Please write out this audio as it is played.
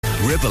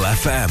Ribble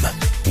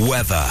FM.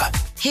 Weather.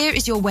 Here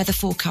is your weather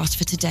forecast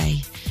for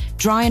today.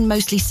 Dry and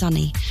mostly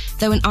sunny,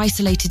 though an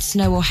isolated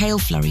snow or hail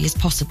flurry is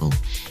possible.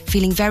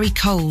 Feeling very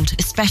cold,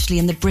 especially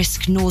in the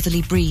brisk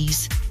northerly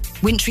breeze.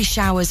 Wintry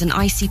showers and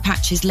icy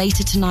patches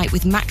later tonight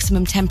with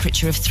maximum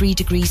temperature of 3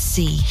 degrees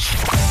C.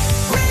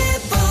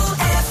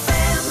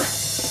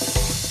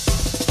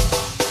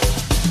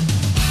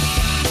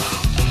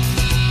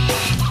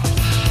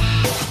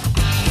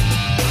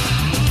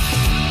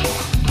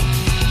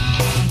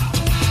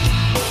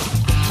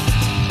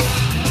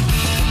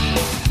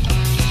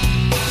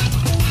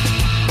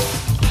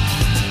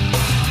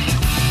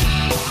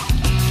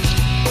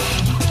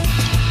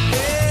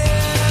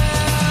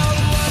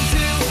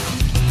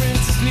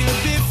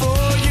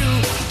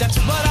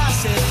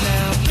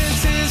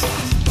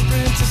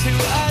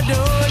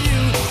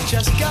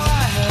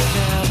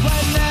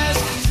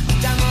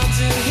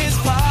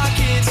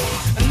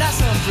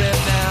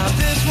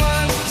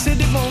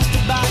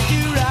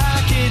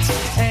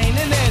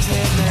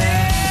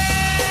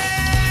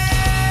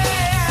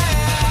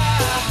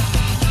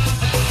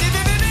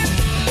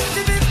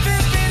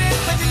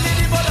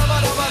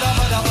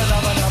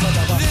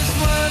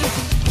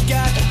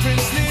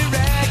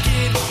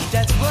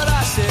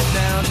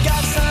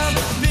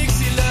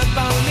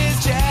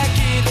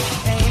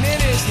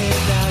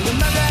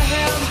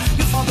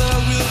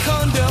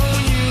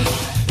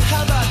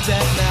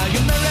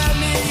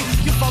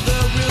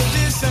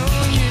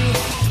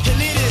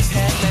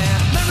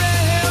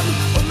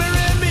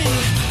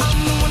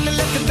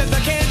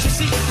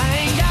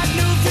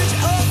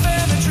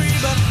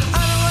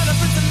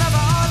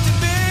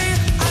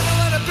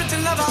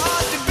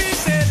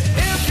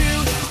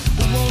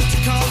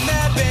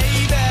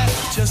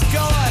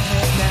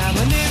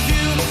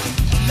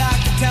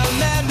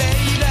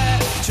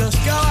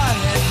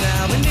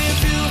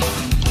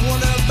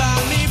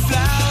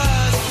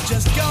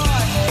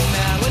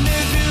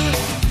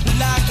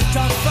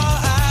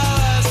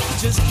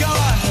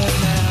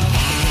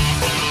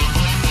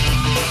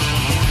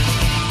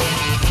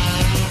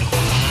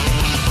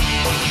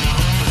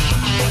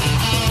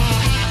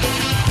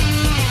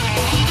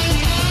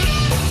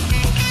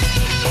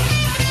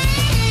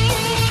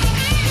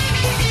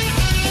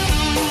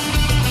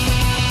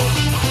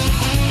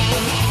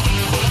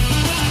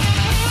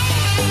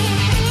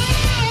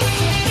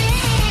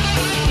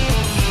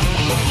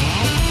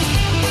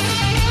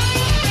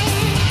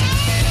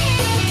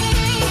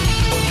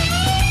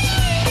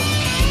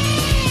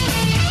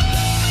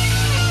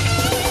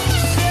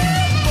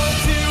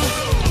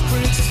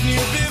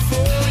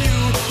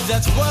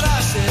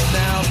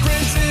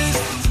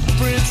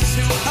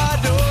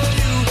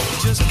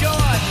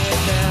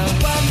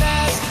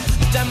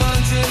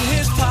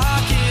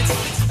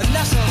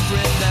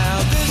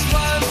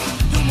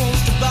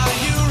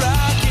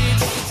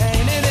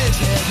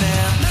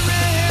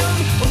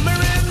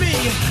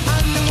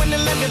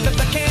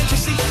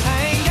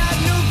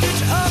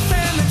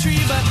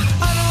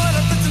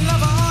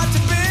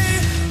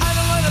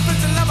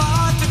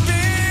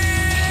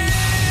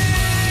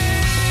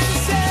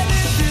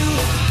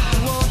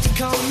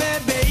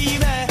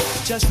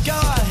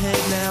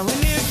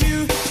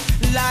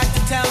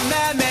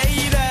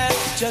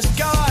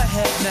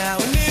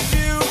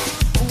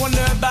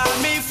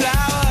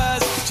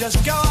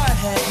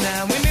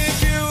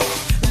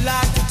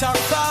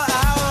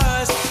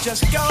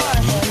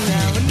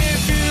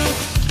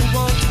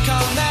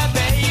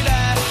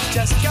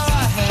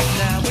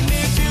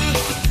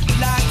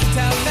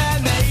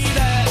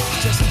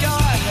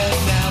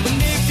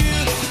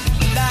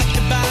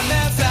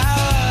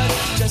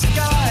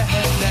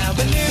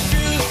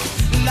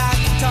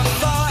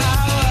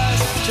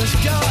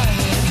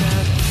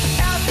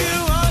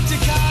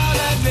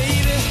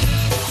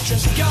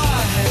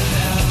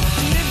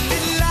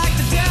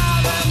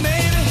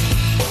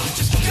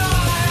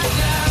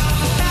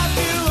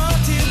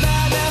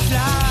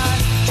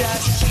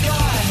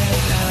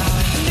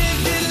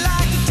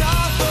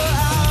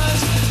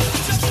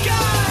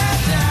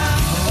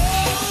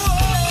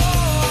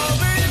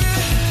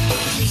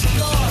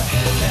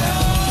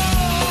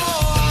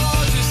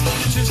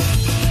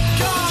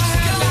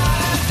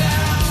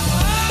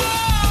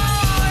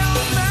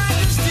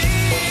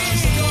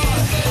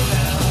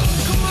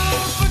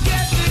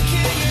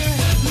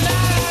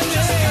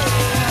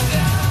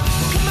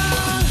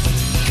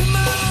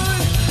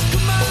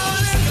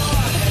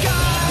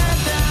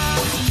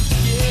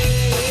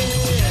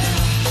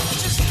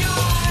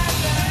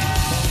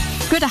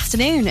 Good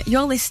afternoon.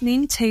 You're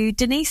listening to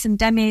Denise and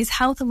Demi's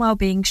Health and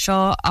Wellbeing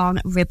Show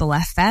on Ribble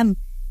FM.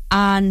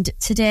 And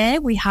today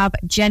we have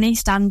Jenny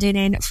standing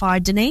in for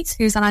Denise,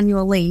 who's on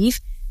annual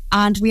leave.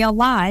 And we are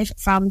live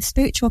from the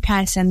Spiritual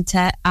Care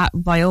Centre at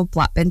Royal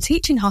Blackburn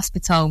Teaching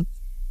Hospital.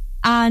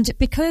 And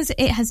because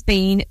it has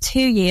been 2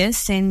 years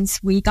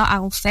since we got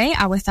Alfie,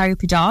 our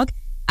therapy dog,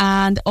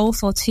 and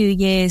also 2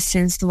 years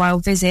since the royal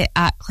visit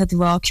at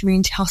Clitheroe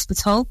Community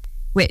Hospital,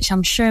 which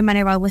I'm sure many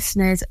of our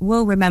listeners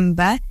will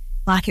remember,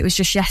 like it was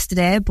just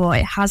yesterday, but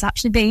it has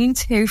actually been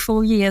 2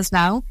 full years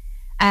now.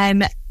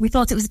 we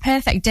thought it was a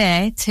perfect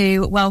day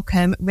to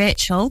welcome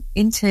Rachel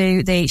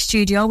into the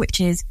studio, which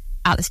is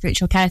at the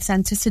Spiritual Care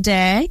Centre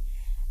today.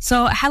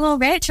 So, hello,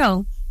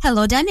 Rachel.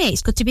 Hello, Denny.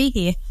 It's good to be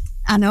here.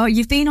 I know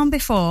you've been on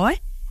before,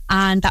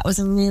 and that was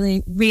a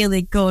really,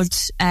 really good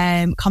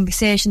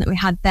conversation that we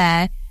had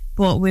there.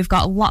 But we've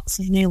got lots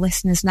of new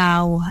listeners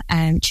now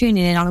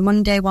tuning in on a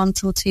Monday, 1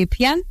 till 2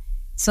 p.m.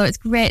 So it's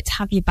great to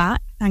have you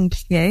back.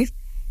 Thank you.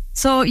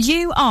 So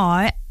you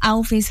are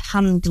Alfie's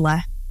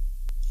handler.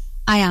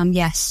 I am,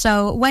 yes.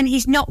 So when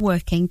he's not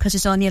working, because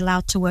he's only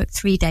allowed to work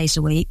 3 days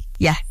a week,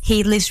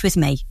 he lives with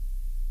me.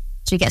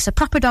 So he gets a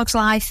proper dog's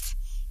life.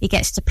 He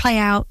gets to play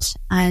out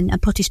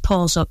and put his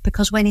paws up,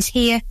 because when he's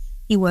here,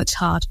 he works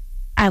hard.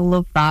 I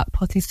love that,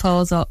 put his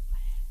paws up.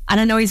 And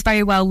I know he's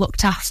very well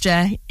looked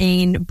after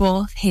in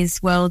both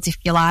his worlds, if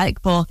you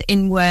like, both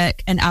in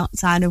work and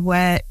outside of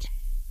work.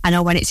 I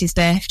know when it's his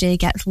birthday, he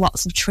gets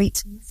lots of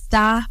treats from the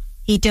staff.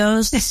 He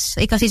does.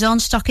 He got his own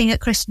stocking at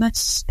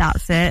Christmas.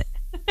 That's it.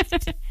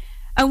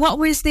 And what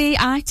was the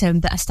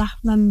item that a staff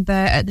member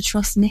at the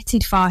Trust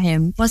knitted for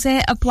him? Was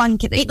it a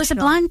blanket? It was a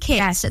blanket.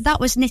 Yes. That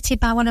was knitted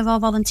by one of our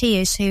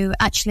volunteers, who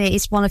actually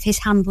is one of his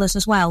handlers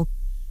as well.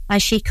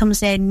 She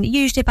comes in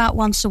usually about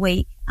once a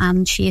week,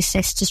 and she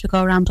assists as we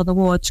go around on the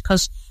wards,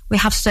 because we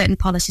have certain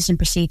policies and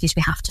procedures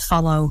we have to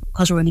follow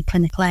because we're in a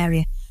clinical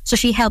area. So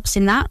she helps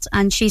in that,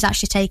 and she's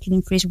actually taking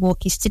him for his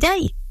walkies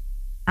today.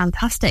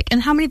 Fantastic.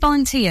 And how many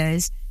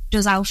volunteers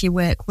does Alfie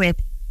work with?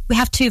 We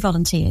have 2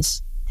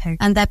 volunteers,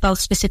 and they're both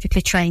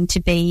specifically trained to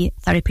be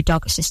therapy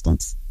dog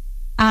assistants.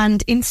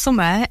 And in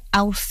summer,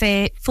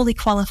 Alfie fully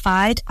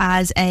qualified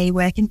as a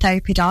working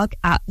therapy dog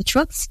at the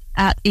Trust,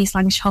 at East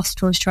Lancashire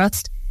Hospitals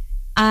Trust.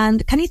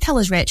 And can you tell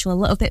us, Rachel, a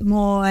little bit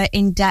more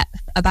in depth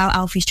about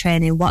Alfie's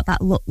training, what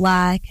that looked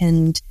like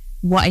and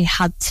what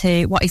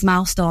his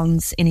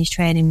milestones in his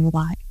training were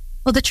like?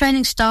 Well, the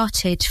training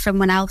started from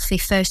when Alfie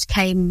first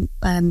came,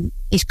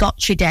 his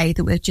gotcha day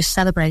that we're just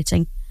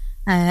celebrating,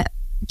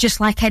 just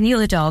like any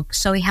other dog.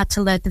 So he had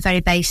to learn the very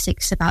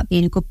basics about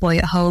being a good boy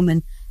at home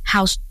and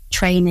house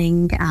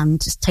training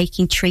and just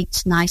taking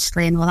treats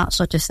nicely and all that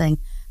sort of thing.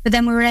 But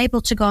then we were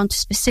able to go on to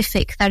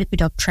specific therapy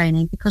dog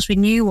training because we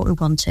knew what we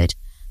wanted.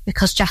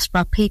 Because Jasper,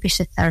 our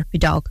previous therapy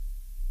dog,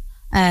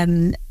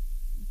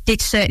 did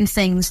certain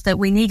things that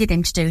we needed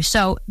him to do.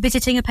 So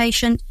visiting a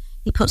patient,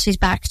 he puts his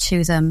back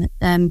to them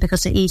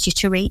because they're easier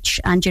to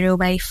reach and you're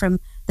away from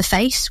the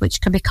face,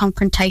 which can be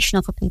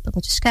confrontational for people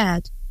that are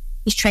scared.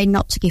 He's trained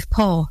not to give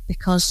paw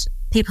because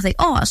people think,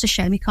 oh, that's a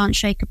shame, he can't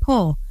shake a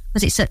paw.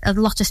 Because it's a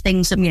lot of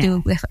things that we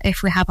do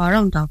if we have our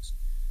own dogs.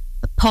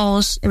 But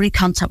paws are in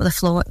contact with the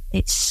floor.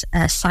 It's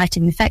a site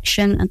of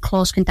infection, and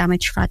claws can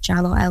damage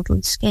fragile or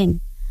elderly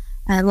skin.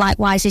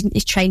 Likewise,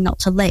 he's trained not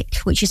to lick,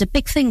 which is a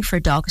big thing for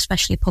a dog,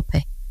 especially a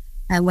puppy.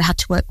 We had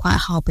to work quite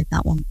hard with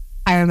that one.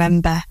 I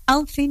remember.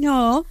 Alfie,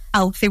 no.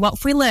 Alfie, what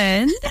have we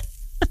learned?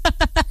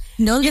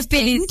 No, you've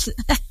been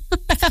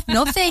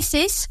no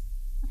faces.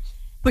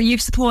 But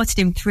you've supported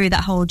him through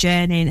that whole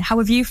journey. How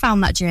have you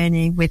found that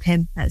journey with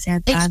him?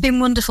 It's been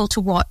wonderful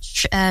to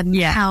watch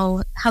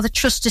how the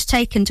Trust has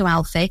taken to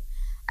Alfie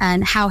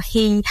and how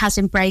he has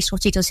embraced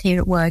what he does here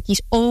at work.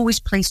 He's always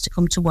pleased to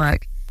come to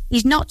work.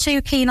 He's not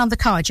too keen on the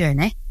car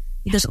journey.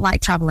 He doesn't like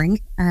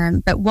travelling.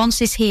 But once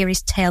he's here,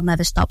 his tail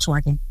never stops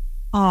wagging.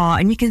 Oh,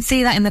 and you can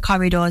see that in the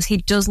corridors. He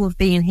does love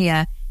being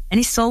here. And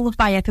he's so loved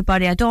by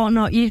everybody. I don't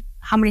know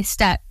how many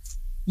steps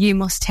you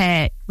must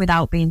take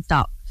without being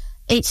stopped.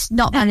 It's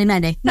not very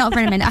many. Not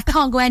very many. I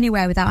can't go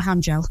anywhere without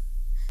hand gel.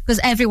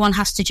 Because everyone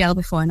has to gel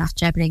before and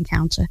after every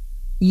encounter.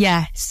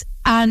 Yes.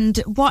 And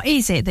what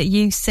is it that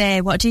you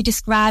say? What do you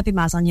describe him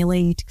as on your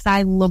lead? Because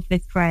I love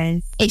this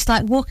phrase. It's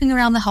like walking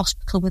around the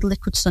hospital with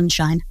liquid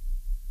sunshine.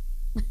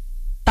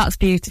 That's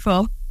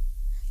beautiful.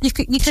 You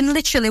can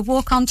literally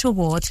walk onto a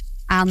ward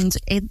and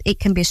it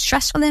can be a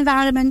stressful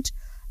environment,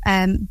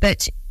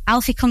 but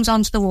Alfie comes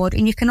onto the ward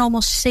and you can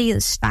almost see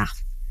the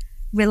staff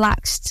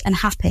relaxed and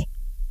happy.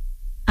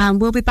 And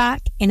we'll be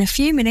back in a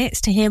few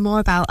minutes to hear more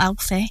about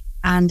Alfie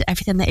and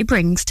everything that he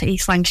brings to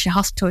East Lancashire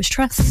Hospitals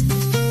Trust.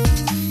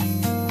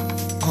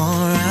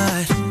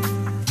 Alright.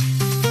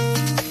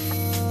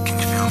 Can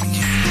you feel me?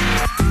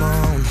 Yeah. Come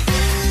on.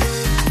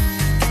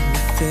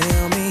 Can you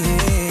feel me?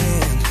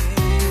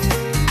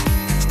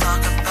 Let's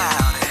talk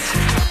about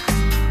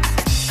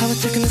it. I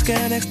was checking this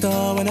girl next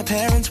door when her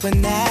parents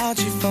went out.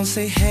 She phone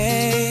say,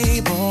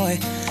 hey boy,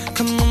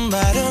 come on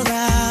right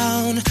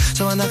around.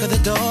 So I knock at the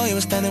door, you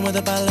were standing with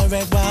a bottle of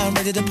red wine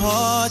ready to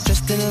pour,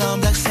 dressed in long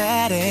black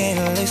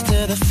satin, lace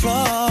to the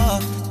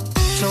floor.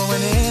 So I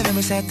went in and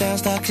we sat down,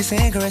 started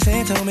kissing,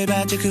 caressing, told me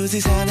about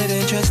jacuzzi, sounded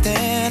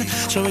interesting.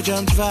 So we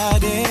jumped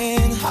right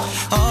in,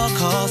 all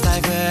calls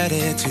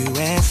diverted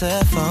to answer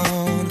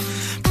phone.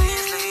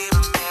 Please leave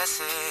a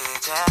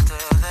message after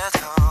the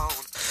tone.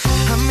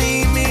 I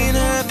mean, me and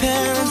her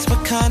parents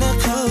were kinda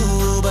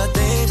cool, but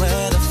they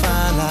were the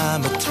fine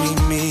line between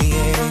me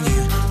and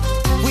you.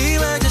 We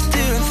were just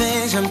doing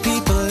things young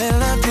people in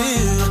love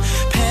do.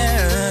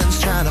 Parents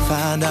trying to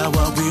find out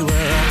what we were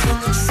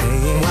up to.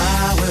 Saying,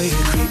 why were you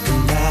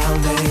creeping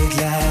down late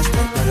last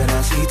night? Now that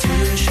I see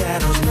 2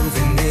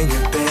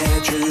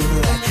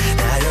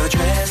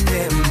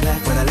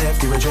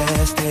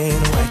 dressed in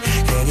white.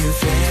 Can you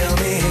feel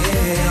me?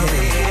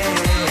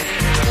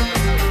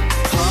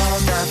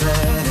 Calls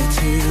diverted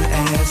to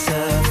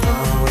answer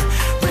phone.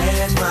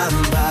 Red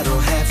wine bottle,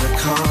 half the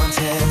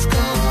contents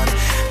gone.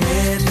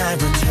 Midnight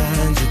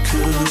return,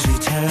 jacuzzi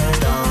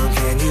turned on.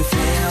 Can you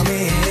feel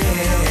me?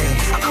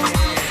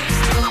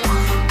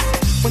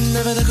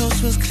 Whenever the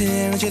coast was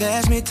clear and you'd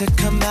ask me to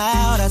come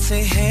out, I'd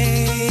say,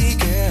 hey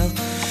girl,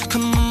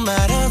 come on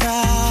right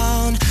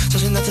around. So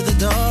she knocked at the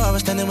door, I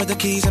was standing with the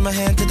keys in my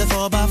hand to the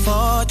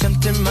 4x4.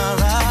 Jumped in my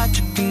ride,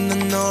 chicken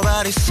and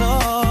nobody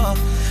saw.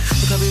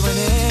 The club we went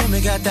in, we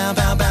got down,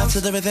 bound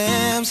to the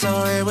rhythm. So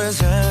it was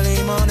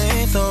early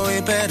morning, thought we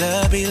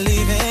better be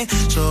leaving.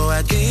 So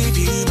I gave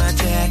you my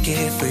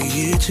jacket for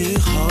you to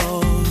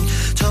hold.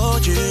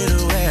 Told you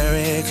to wear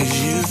it cause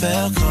you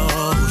felt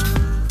cold.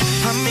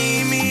 I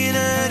mean,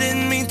 I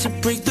didn't mean to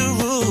break the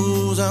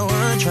rules. I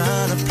weren't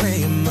trying to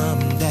play mom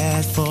and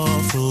dad for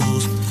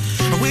fools.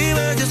 We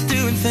were just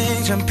doing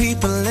things young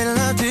people in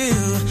love do.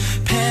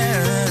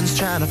 Parents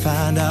trying to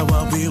find out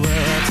what we were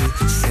up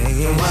to.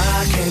 Saying,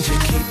 why can't you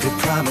keep your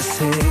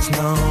promises?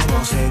 No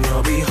more saying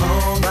you'll be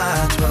home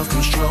by 12,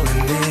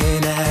 controlling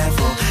in at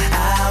 4.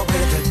 Out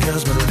with the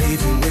girls but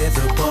leaving with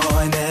the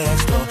boy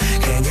next door.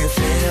 Can you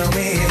feel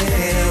me?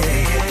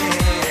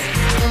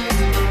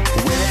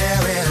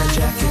 Wearing a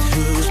jacket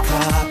whose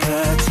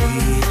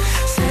property.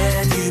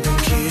 Said you've been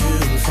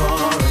queuing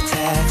for a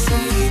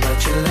taxi, but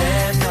you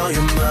left all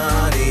your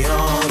money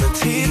on the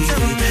TV.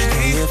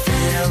 Can you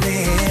feel me?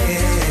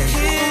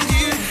 Can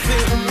you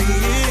feel me?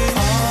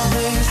 All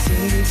they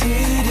seem to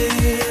do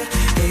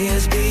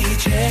is be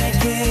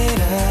checking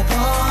up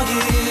on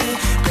you,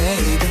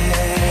 baby.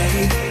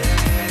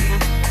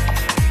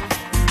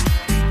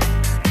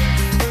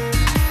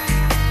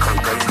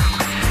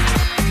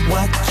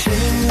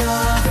 Watching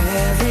your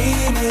every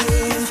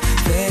move,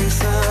 think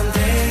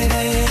someday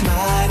they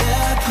might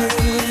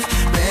approve,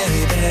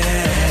 baby.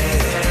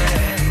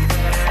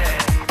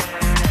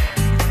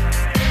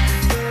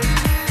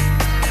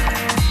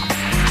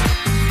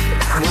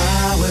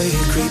 Why were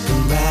you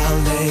creeping round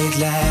late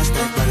last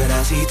night? Why did I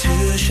see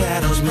two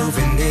shadows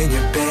moving in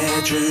your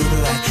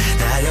bedroom light?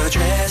 Now you're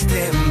dressed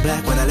in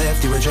black, when I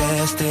left you were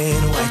dressed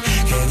in white.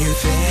 Can you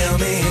feel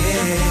me?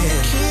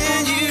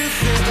 Can you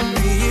feel me?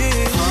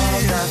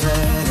 All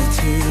diverted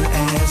to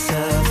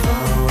answer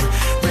phone.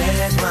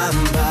 Red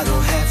wine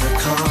bottle, half the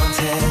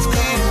contents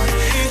gone.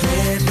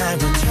 Midnight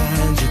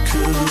return,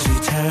 jacuzzi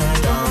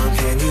turned on.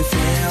 Can you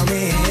feel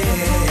me?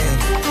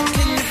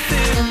 Can you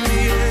feel me?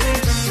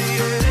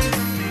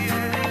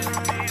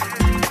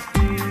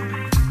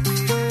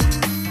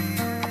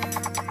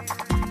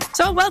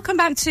 So welcome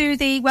back to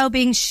the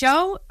Wellbeing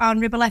Show on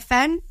Ribble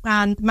FM,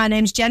 and my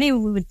name's Jenny.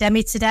 We're with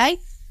Demi today,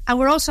 and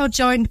we're also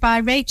joined by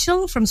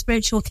Rachel from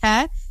Spiritual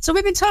Care. So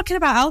we've been talking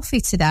about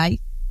Alfie today,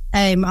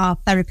 our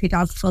therapy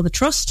dog for the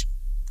trust.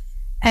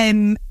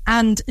 And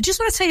I just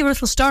want to tell you a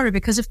little story,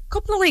 because a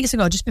couple of weeks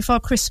ago, just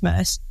before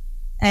Christmas,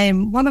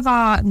 one of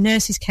our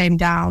nurses came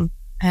down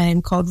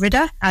called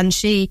Rida, and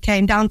she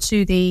came down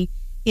to the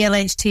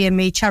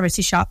ELHT&Me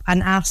charity shop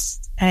and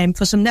asked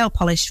for some nail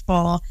polish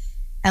for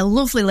a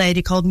lovely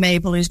lady called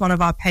Mabel, who's one of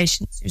our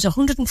patients, who's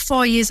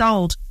 104 years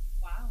old.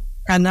 Wow.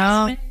 I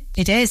know,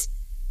 it is.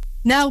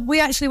 Now, we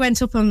actually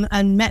went up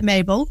and met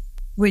Mabel,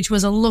 which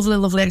was a lovely,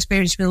 lovely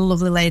experience with a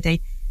lovely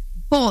lady.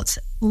 But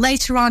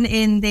later on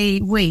in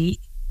the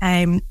week,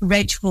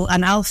 Rachel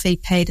and Alfie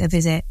paid a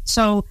visit.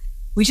 So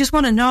we just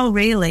want to know,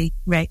 really,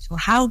 Rachel,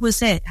 how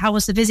was it? How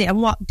was the visit, and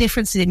what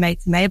difference did it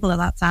make to Mabel at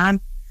that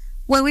time?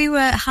 Well, we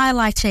were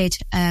highlighted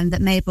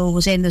that Mabel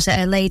was in. There's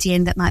a lady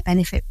in that might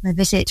benefit from a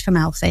visit from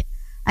Alfie.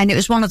 And it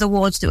was one of the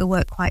wards that we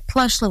work quite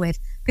closely with,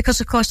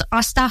 because, of course,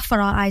 our staff are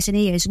our eyes and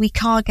ears. We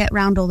can't get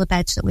round all the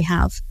beds that we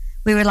have.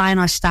 We rely on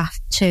our staff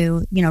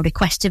to,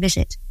 request a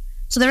visit.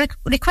 So the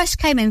request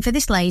came in for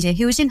this lady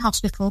who was in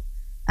hospital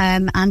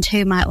and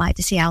who might like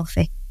to see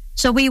Alfie.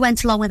 So we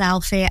went along with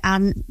Alfie,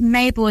 and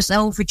Mabel was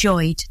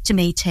overjoyed to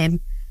meet him.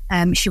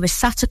 She was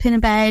sat up in a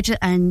bed,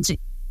 and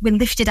we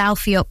lifted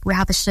Alfie up. We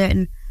have a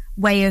certain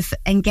way of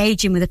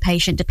engaging with a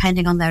patient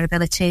depending on their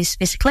abilities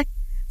physically.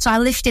 So I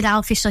lifted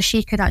Alfie so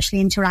she could actually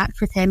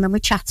interact with him, and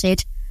we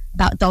chatted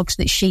about dogs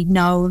that she'd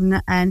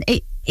known, and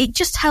it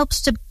just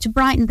helps to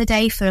brighten the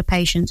day for a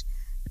patient,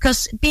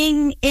 because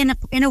being in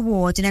a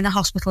ward and in a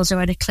hospital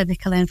or in a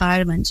clinical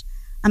environment,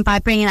 and by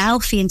bringing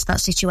Alfie into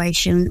that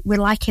situation, we're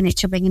liking it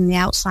to bringing the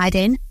outside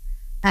in,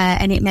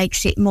 and it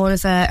makes it more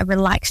of a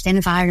relaxed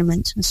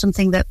environment, and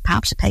something that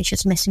perhaps a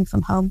patient's missing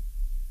from home.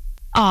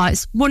 Oh,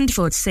 it's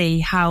wonderful to see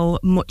how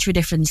much of a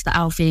difference that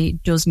Alfie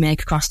does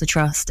make across the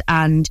trust,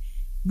 and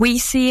we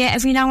see it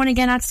every now and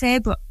again, I'd say,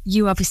 but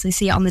you obviously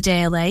see it on the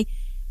daily.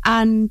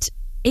 And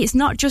it's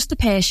not just the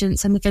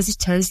patients and the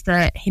visitors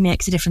that he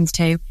makes a difference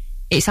to.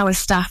 It's our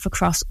staff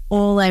across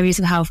all areas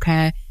of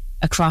healthcare,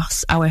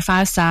 across our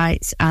 5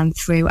 sites and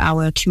through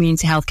our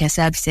community healthcare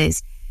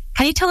services.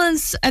 Can you tell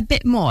us a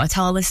bit more,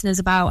 tell our listeners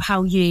about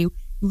how you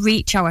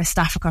reach our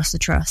staff across the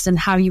trust and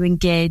how you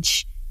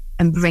engage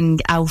and bring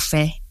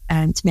Alfie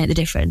to make the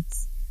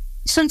difference?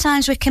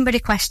 Sometimes we can be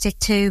requested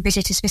to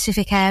visit a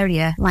specific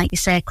area, like you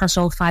say, across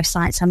all 5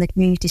 sites and the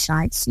community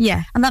sites.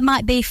 Yeah. And that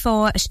might be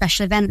for a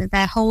special event that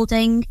they're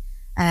holding.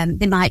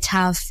 They might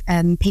have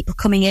people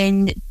coming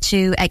in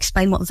to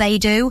explain what they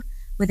do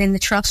within the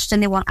trust,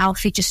 and they want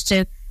Alfie just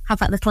to have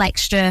that little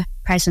extra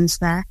presence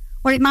there.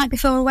 Or it might be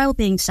for a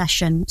wellbeing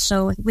session.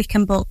 So we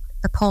can book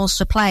the Pause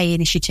for Play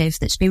initiative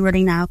that's been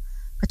running now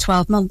for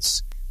 12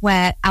 months,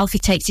 where Alfie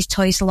takes his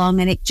toys along,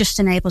 and it just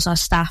enables our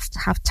staff to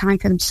have time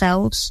for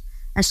themselves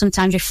and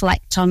sometimes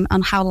reflect on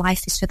how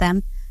life is for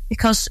them.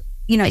 Because,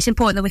 you know, it's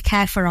important that we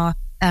care for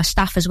our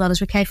staff as well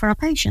as we care for our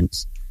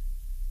patients.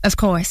 Of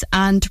course.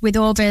 And with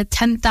over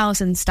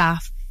 10,000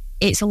 staff,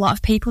 it's a lot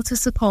of people to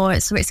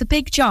support. So it's a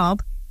big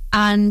job.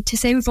 And to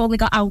say we've only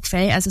got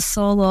Alfie as a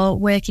solo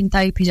working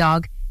therapy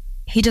dog,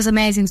 he does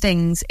amazing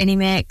things and he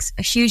makes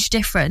a huge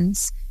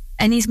difference.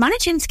 And he's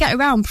managing to get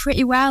around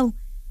pretty well.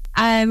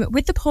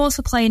 With the Pause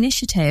for Play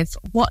initiative,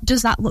 what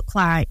does that look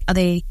like? Are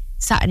they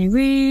sat in a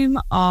room,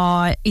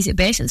 or is it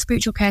based at the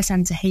Spiritual Care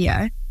Centre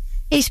here?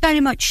 It's very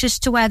much as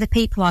to where the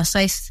people are. So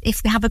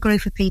if we have a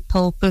group of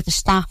people, group of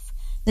staff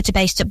that are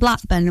based at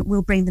Blackburn,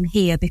 we'll bring them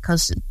here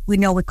because we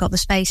know we've got the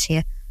space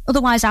here.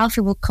 Otherwise,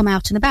 Alfie will come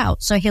out and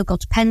about. So he'll go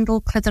to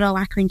Pendle, Clitheroe,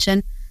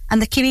 Accrington and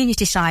the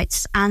community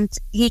sites, and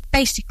he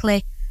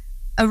basically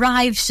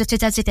arrives at a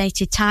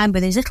designated time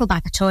with his little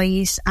bag of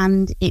toys,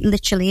 and it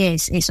literally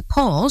is. It's a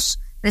pause.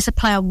 There's a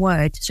play on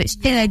word. So it's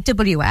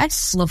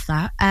PAWS. Love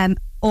that.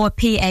 Or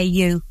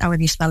PAU,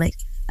 however you spell it.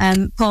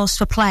 Pause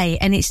for Play.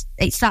 And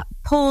it's that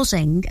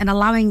pausing and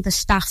allowing the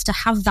staff to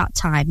have that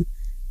time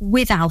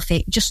with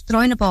Alfie, just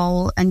throwing a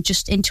ball and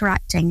just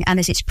interacting. And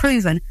as it's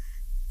proven,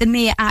 the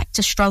mere act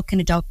of stroking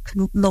a dog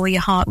can lower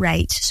your heart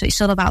rate. So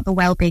it's all about the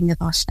well-being of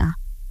our staff.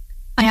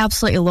 I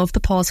absolutely love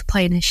the Pause for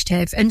Play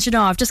initiative. And you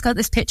know, I've just got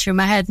this picture in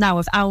my head now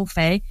of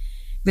Alfie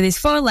with his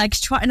 4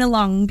 legs trotting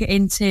along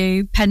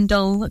into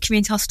Pendle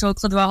Community Hospital,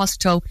 Clitheroe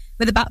Hospital,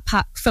 with a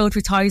backpack filled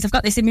with toys. I've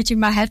got this image in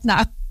my head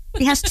now.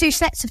 He has 2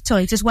 sets of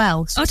toys as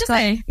well. So does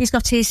he? He's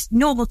got his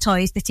normal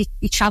toys that he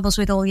travels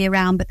with all year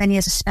round, but then he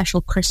has a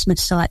special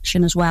Christmas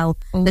selection as well.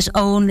 Ooh. That's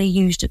only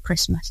used at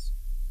Christmas.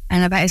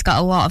 And I bet he's got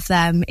a lot of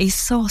them. He's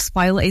so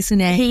spoiled, isn't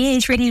he? He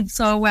is. Treating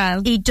so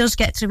well. He does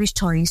get through his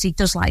toys. He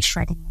does like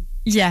shredding them.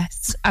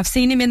 Yes, I've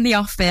seen him in the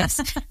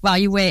office while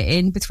you're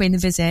waiting between the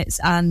visits,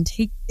 and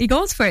he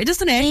goes for it,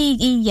 doesn't he?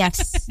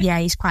 Yes, yeah,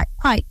 he's quite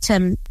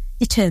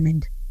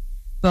determined.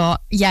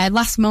 But yeah,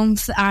 last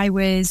month I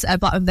was at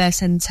Blackburn Birth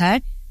Centre,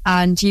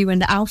 and you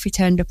and Alfie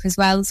turned up as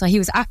well. So he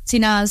was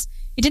acting as,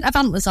 he didn't have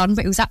antlers on,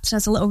 but he was acting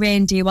as a little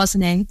reindeer,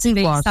 wasn't he?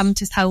 He was.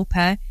 Santa's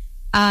helper.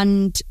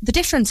 And the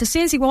difference, as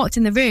soon as he walked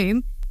in the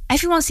room,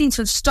 everyone seemed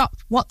to have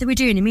stopped what they were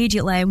doing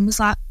immediately and was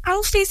like,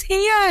 Alfie's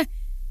here.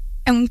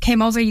 And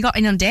came over, you got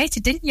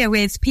inundated, didn't you,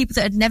 with people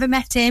that had never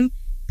met him,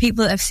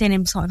 people that have seen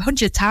him sort of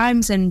 100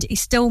 times, and he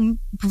still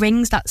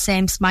brings that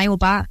same smile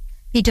back.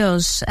 He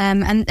does.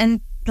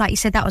 And like you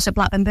said, that was at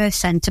Blackburn Birth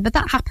Centre, but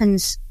that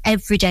happens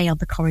every day on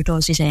the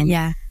corridors he's in.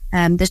 Yeah.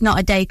 There's not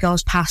a day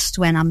goes past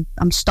when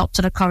I'm stopped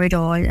at a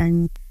corridor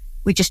and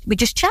we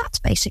just chat,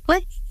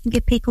 basically, and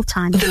give people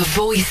time. The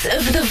voice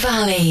of the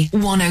valley,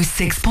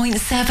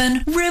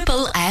 106.7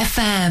 Ribble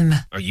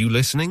FM. Are you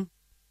listening?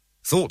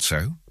 Thought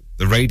so.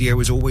 The radio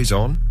is always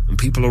on and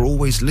people are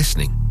always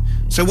listening.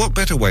 So what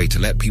better way to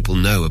let people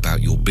know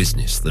about your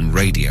business than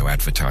radio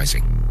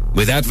advertising?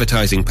 With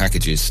advertising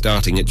packages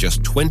starting at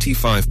just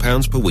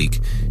 £25 per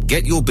week,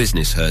 get your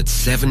business heard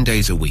 7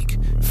 days a week,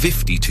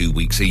 52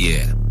 weeks a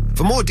year.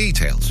 For more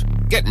details,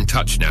 get in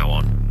touch now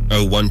on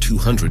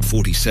 01200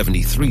 40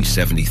 73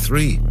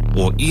 73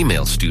 or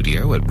email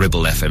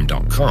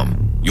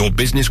studio@ribblefm.com. Your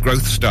business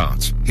growth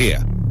starts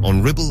here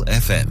on Ribble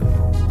FM.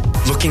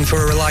 Looking for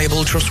a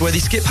reliable, trustworthy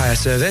skip hire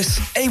service?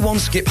 A1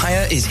 Skip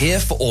Hire is here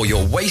for all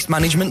your waste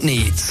management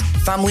needs.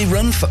 Family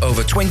run for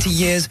over 20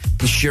 years,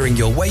 ensuring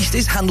your waste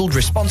is handled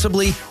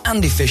responsibly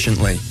and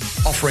efficiently.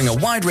 Offering a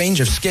wide range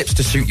of skips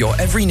to suit your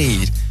every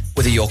need.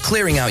 Whether you're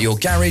clearing out your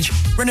garage,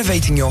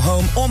 renovating your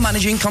home or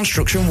managing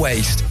construction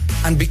waste.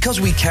 And because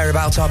we care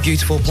about our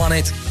beautiful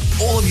planet,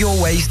 all of your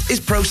waste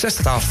is processed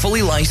at our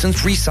fully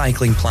licensed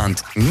recycling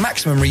plant,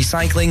 maximum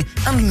recycling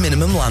and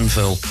minimum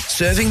landfill,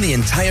 serving the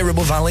entire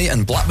Ribble Valley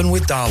and Blackburn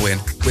with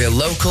Darwen. We're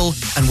local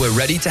and we're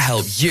ready to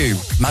help you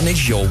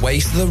manage your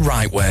waste the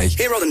right way.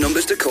 Here are the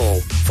numbers to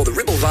call. For the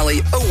Ribble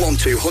Valley,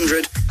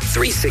 01200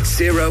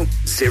 360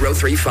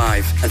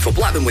 035. And for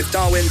Blackburn with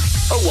Darwen,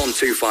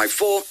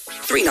 01254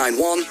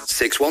 391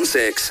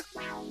 616.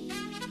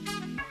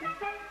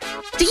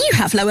 Do you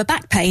have lower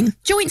back pain,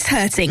 joints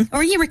hurting, or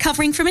are you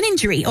recovering from an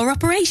injury or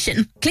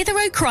operation?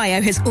 Clitheroe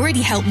Cryo has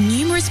already helped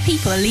numerous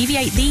people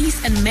alleviate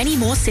these and many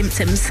more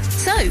symptoms.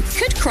 So,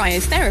 could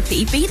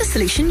cryotherapy be the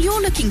solution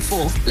you're looking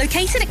for?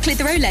 Located at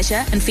Clitheroe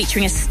Leisure and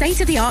featuring a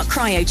state-of-the-art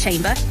cryo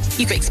chamber,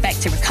 you can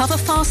expect to recover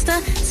faster,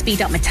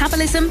 speed up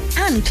metabolism,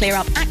 and clear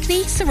up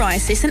acne,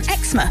 psoriasis, and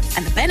eczema.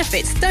 And the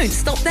benefits don't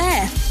stop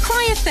there.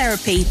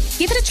 Cryotherapy.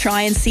 Give it a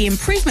try and see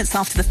improvements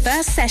after the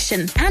first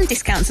session, and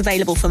discounts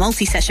available for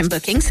multi-session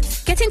bookings.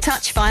 Get in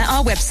touch via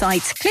our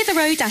website,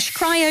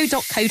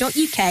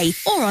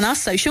 clitheroe-cryo.co.uk, or on our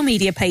social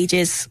media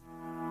pages.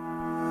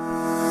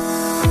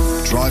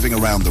 Driving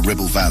around the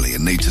Ribble Valley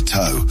and need to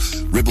tow?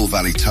 Ribble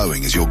Valley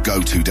Towing is your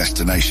go-to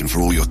destination for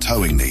all your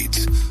towing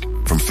needs.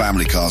 From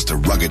family cars to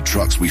rugged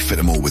trucks, we fit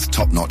them all with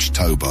top-notch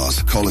tow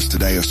bars. Call us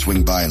today or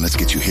swing by and let's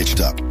get you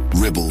hitched up.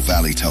 Ribble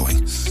Valley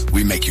Towing.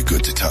 We make you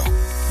good to tow.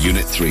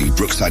 Unit 3,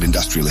 Brookside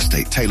Industrial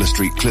Estate, Taylor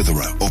Street,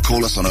 Clitheroe. Or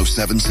call us on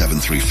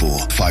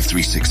 07734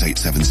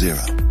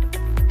 536870.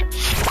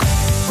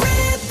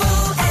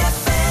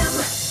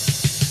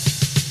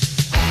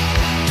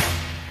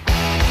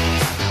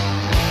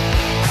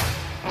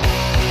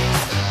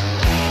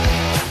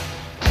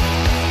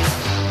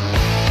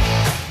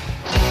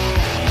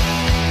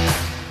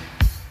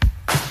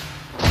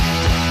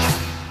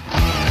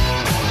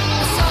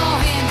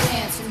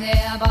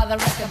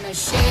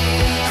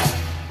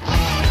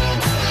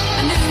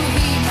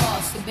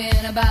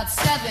 About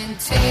 17, he's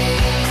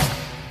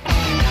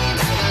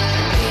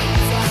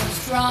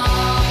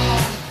strong,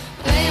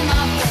 playing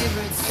my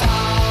favorite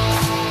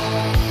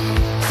song,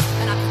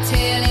 and I could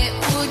tell it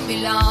wouldn't be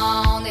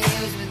long that he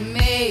was with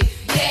me,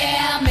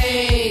 yeah,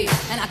 me,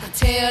 and I could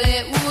tell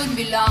it wouldn't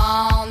be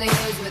long that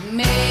he was with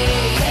me,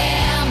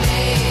 yeah,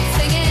 me,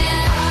 singing.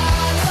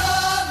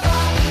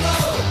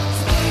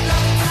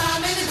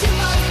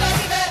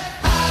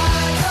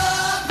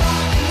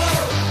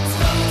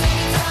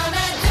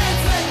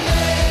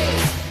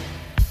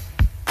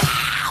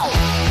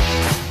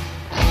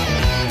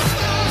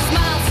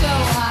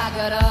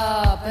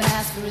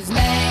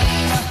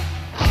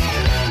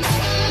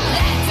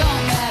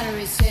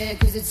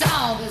 It's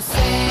all the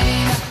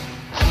same.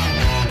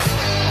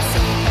 So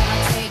can I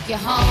take you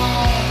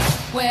home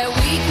where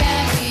we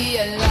can be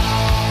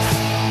alone?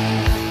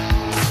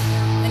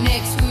 And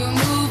next we're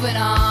moving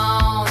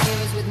on. He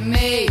was with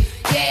me,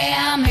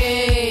 yeah,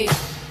 me.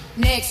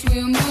 Next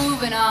we're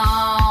moving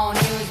on.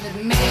 He was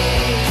with me,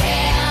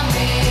 yeah,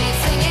 me.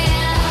 Singing.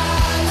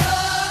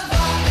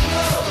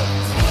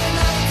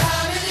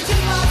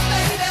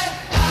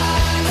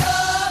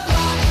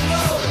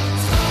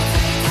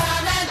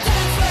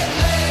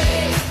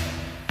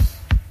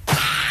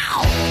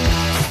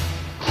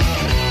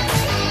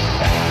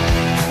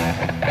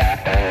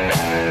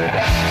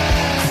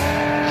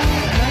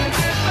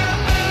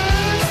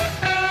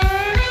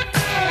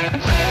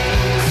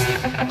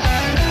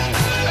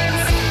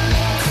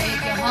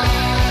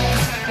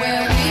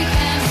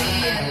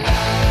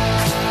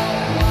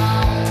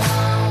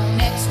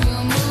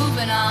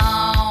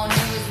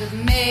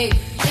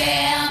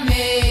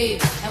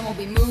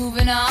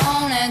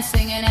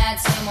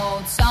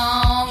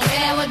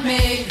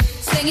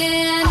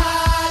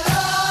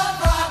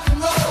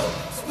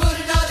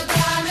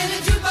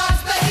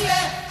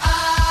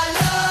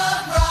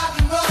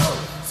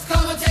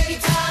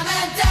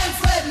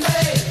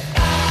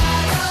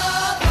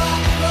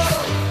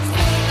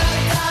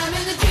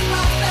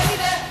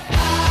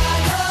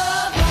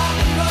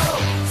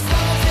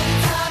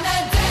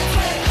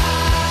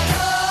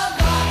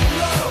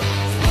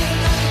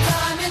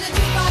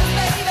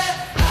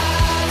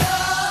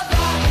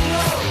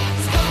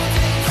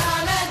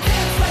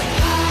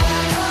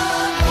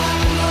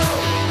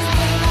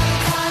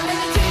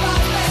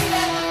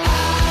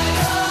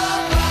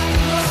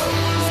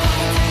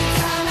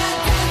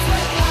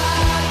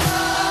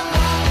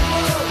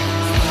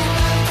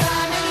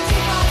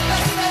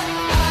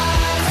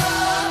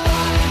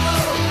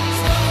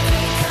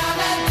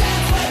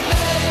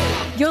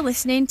 You're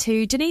listening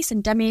to Denise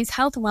and Demi's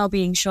Health and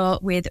Wellbeing Show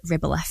with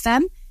Ribble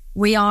FM.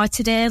 We are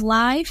today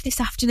live this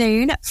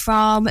afternoon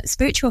from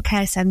Spiritual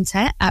Care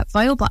Centre at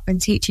Royal Blackburn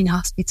Teaching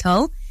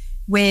Hospital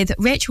with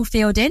Rachel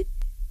Fielding,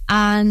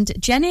 and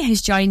Jenny has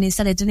joined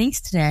instead of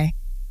Denise today.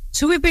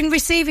 So we've been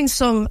receiving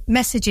some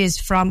messages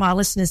from our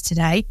listeners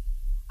today,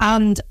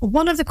 and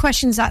one of the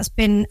questions that's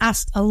been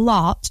asked a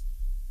lot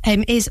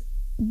is,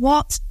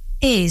 what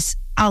is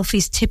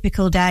Alfie's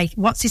typical day?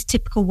 What's his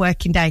typical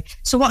working day?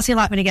 So what's he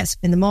like when he gets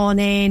up in the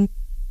morning?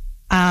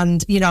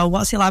 And, you know,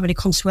 what's he like when he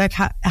comes to work?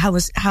 How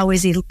does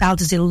he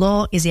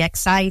look? Is he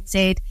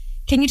excited?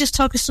 Can you just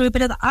talk us through a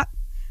bit of that?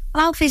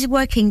 Well, Alfie's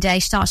working day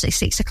starts at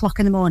 6 o'clock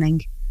in the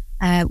morning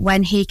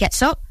when he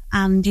gets up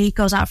and he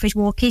goes out for his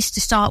walkies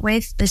to start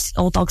with.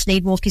 All dogs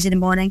need walkies in the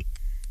morning.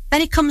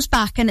 Then he comes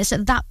back, and it's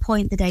at that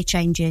point the day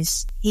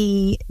changes.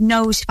 He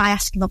knows if I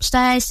ask him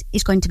upstairs,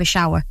 he's going to be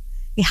shower.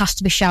 He has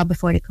to be showered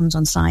before he comes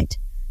on site.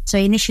 So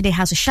he initially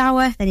has a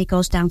shower, then he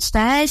goes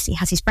downstairs, he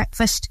has his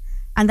breakfast,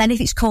 and then if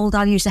it's cold,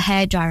 I'll use the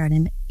hairdryer on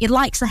him. He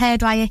likes the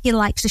hairdryer, he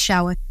likes the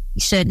shower, he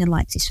certainly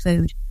likes his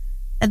food.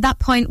 At that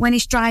point, when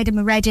he's dried and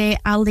we're ready,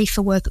 I'll leave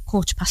for work at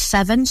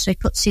 7:15, so he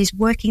puts his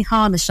working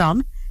harness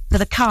on for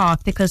the car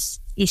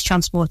because he's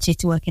transported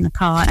to work in a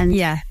car, and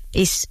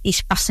he's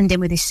fastened in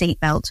with his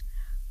seatbelt.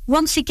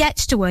 Once he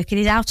gets to work and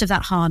he's out of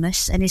that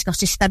harness and he's got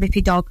his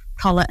therapy dog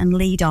collar and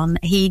lead on,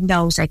 he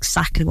knows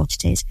exactly what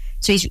it is.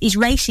 So he's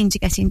racing to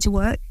get into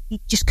work.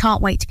 He just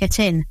can't wait to get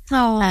in.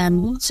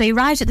 So he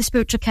arrives at the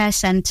Spiritual Care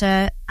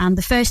Centre, and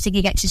the first thing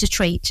he gets is a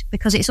treat,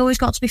 because it's always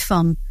got to be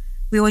fun.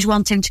 we always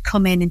want him to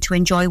come in and to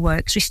enjoy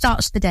work. So he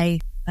starts the day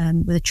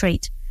with a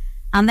treat.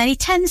 And then he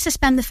tends to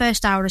spend the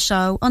first hour or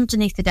so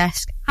underneath the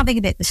desk, having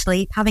a bit of a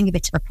sleep, having a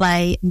bit of a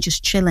play, and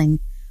just chilling.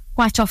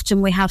 Quite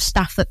often we have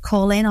staff that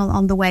call in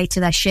on the way to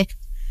their shift,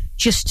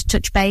 just to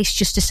touch base,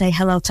 just to say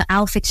hello to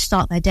Alfie to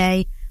start their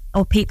day,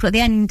 or people at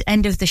the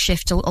end of the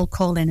shift will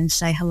call in and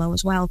say hello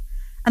as well.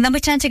 And then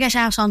we tend to get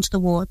out onto the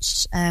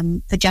wards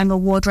for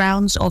general ward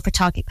rounds or for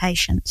target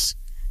patients.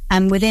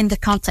 And within the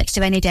context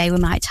of any day, we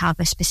might have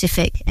a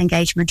specific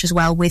engagement as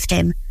well with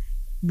him,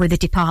 with the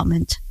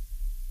department.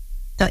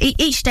 So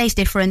each day is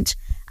different,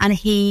 and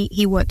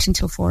he works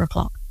until 4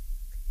 o'clock.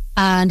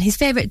 And his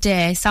favourite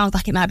day sounds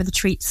like it might be the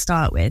treat to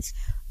start with.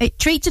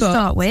 Treat to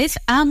start with,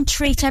 and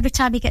treat every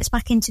time he gets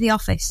back into the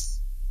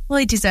office. Well,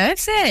 he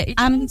deserves it.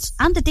 And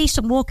a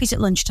decent walk is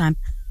at lunchtime.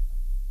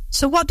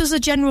 So what does a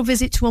general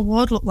visit to a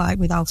ward look like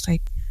with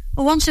Alfie?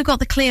 Well, once we've got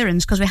the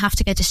clearance, because we have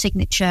to get a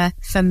signature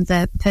from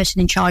the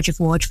person in charge of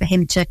ward for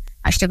him to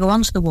actually go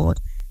onto the ward,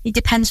 it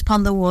depends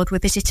upon the ward we're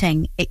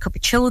visiting. It could be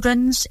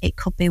children's, it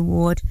could be a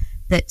ward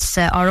that's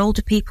our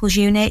older people's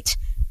unit,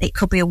 it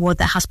could be a ward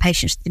that has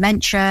patients with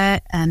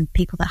dementia and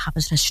people that have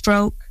a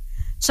stroke.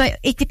 So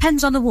it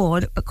depends on the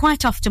ward, but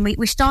quite often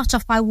we start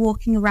off by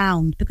walking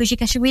around, because you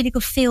get a really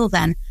good feel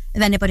then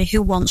of anybody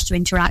who wants to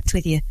interact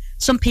with you.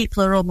 Some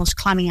people are almost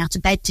climbing out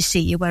of bed to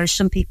see you, whereas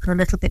some people are a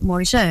little bit more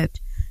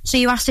reserved. So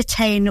you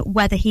ascertain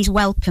whether he's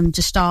welcome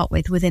to start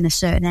with within a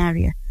certain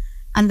area.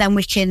 And then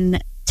we can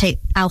take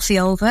Alfie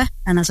over,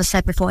 and as I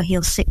said before,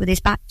 he'll sit with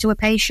his back to a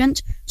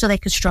patient so they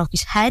can stroke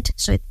his head,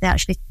 so they're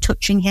actually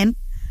touching him.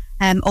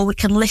 Or we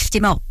can lift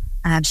him up,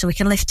 so we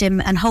can lift him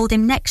and hold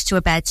him next to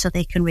a bed so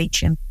they can reach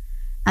him.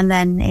 And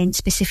then in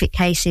specific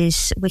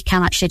cases, we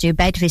can actually do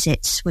bed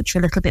visits, which are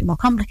a little bit more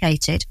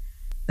complicated,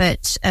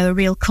 but a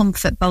real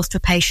comfort both to a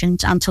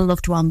patient and to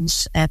loved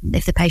ones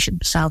if the patient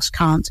themselves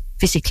can't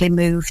physically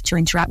move to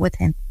interact with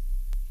him.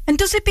 And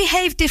does it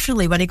behave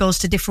differently when he goes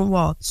to different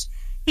wards?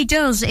 He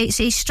does.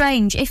 It's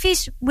strange. If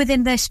he's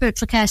within the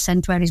spiritual care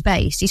centre where he's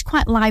based, he's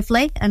quite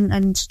lively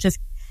and sort of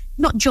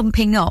not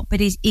jumping up, but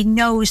he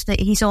knows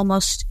that he's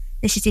almost,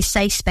 this is his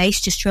safe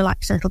space just to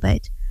relax a little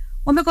bit.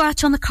 When we go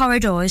out on the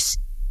corridors,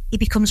 he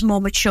becomes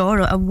more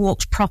mature and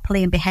walks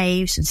properly and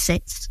behaves and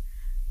sits.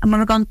 And when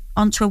we've gone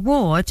onto a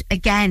ward,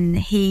 again,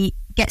 he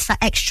gets that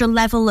extra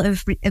level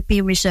of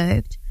being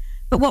reserved.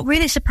 But what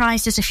really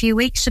surprised us a few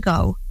weeks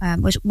ago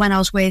was when I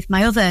was with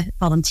my other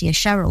volunteer,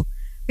 Cheryl.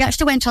 We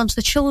actually went onto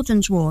the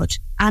children's ward,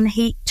 and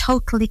he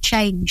totally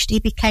changed. He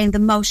became the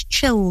most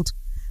chilled,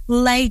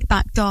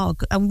 laid-back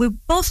dog. And we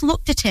both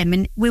looked at him,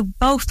 and we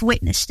both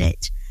witnessed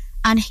it.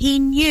 And he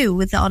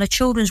knew that on a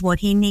children's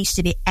ward, he needs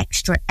to be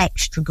extra,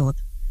 extra good.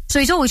 So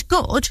he's always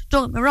good,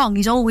 don't get me wrong,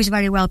 he's always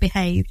very well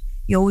behaved.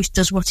 He always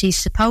does what he's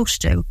supposed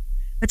to.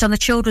 But on the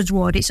children's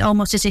ward, it's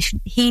almost as if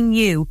he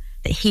knew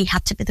that he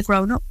had to be the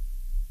grown-up.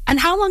 And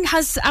how long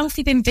has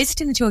Alfie been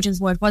visiting the children's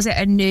ward? Was it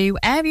a new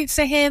area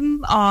for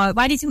him, or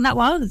why do you think that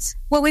was?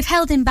 Well, we've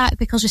held him back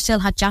because we still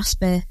had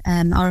Jasper,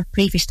 our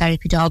previous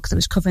therapy dog that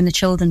was covering the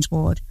children's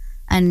ward,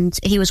 and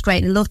he was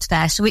greatly loved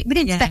there. So we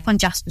didn't step on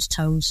Jasper's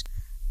toes.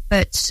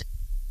 But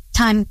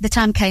the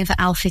time came for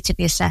Alfie to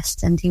be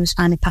assessed, and he was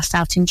finally passed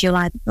out in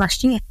July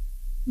last year.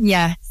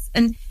 Yes.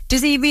 And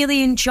does he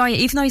really enjoy it?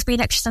 Even though he's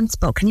being extra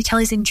sensible, can you tell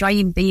he's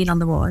enjoying being on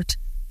the ward?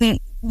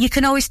 You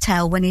can always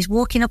tell when he's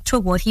walking up to a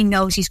ward, he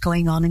knows he's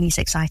going on and he's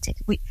excited.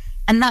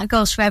 And that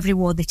goes for every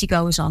ward that he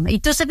goes on. He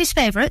does have his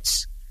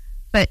favourites,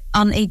 but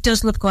he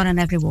does love going on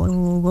every ward.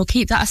 We'll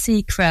keep that a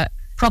secret.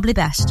 Probably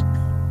best.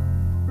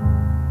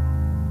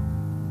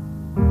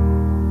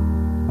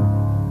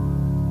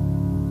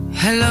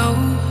 Hello,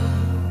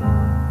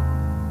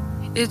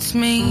 it's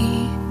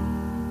me.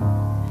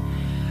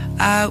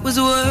 I was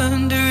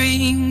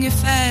wondering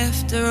if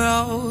after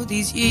all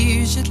these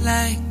years you'd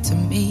like to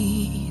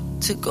meet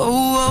to go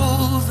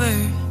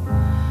over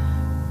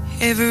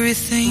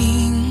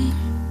everything.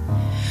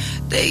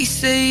 They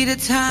say that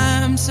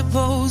time's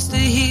supposed to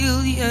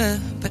heal ya,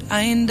 but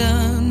I ain't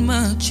done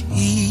much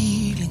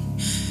healing.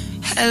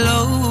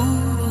 Hello,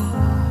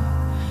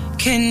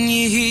 can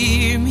you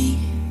hear me?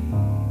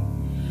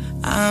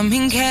 I'm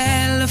in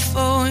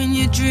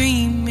California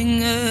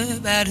dreaming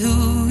about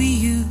who we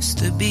used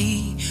to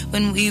be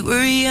when we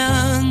were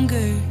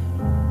younger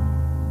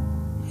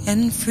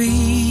and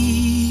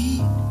free.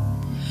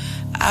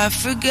 I've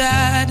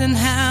forgotten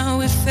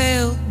how it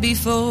felt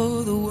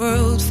before the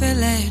world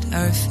fell at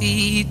our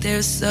feet.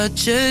 There's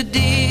such a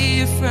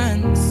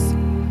difference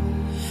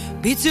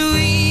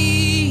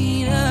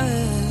between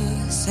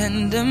us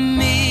and a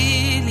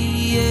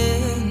million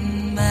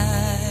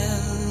miles.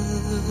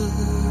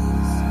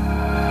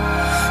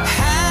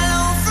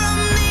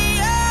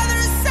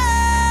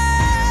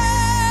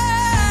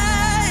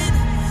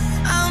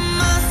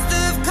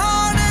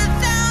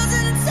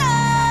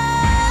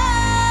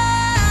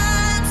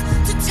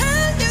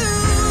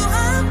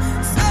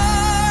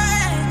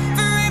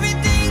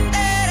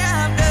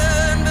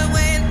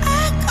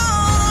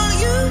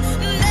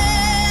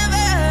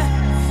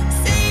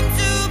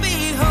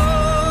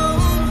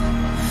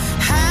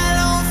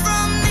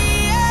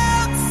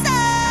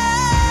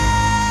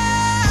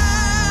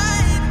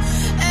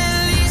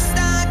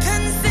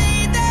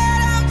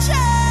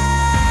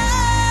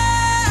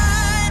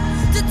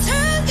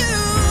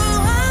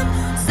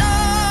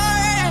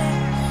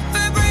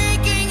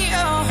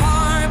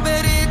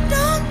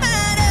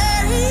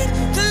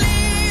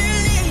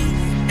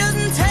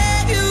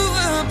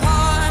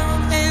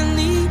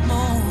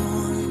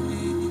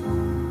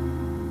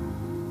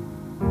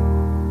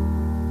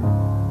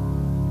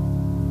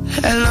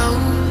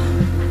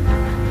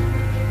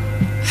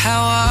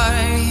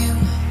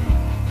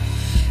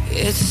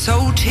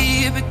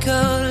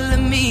 typical of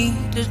me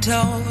to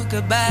talk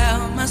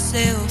about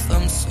myself.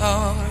 I'm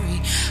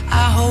sorry.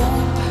 I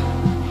hope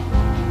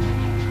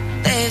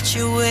that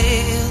you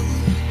will.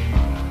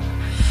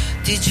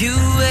 Did you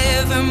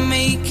ever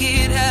make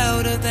it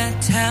out of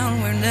that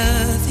town where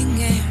nothing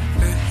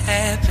ever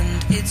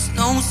happened? It's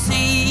no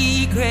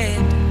secret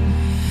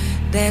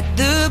that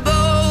the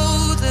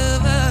both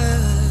of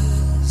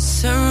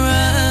us are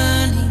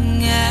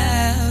running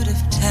out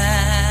of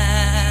time.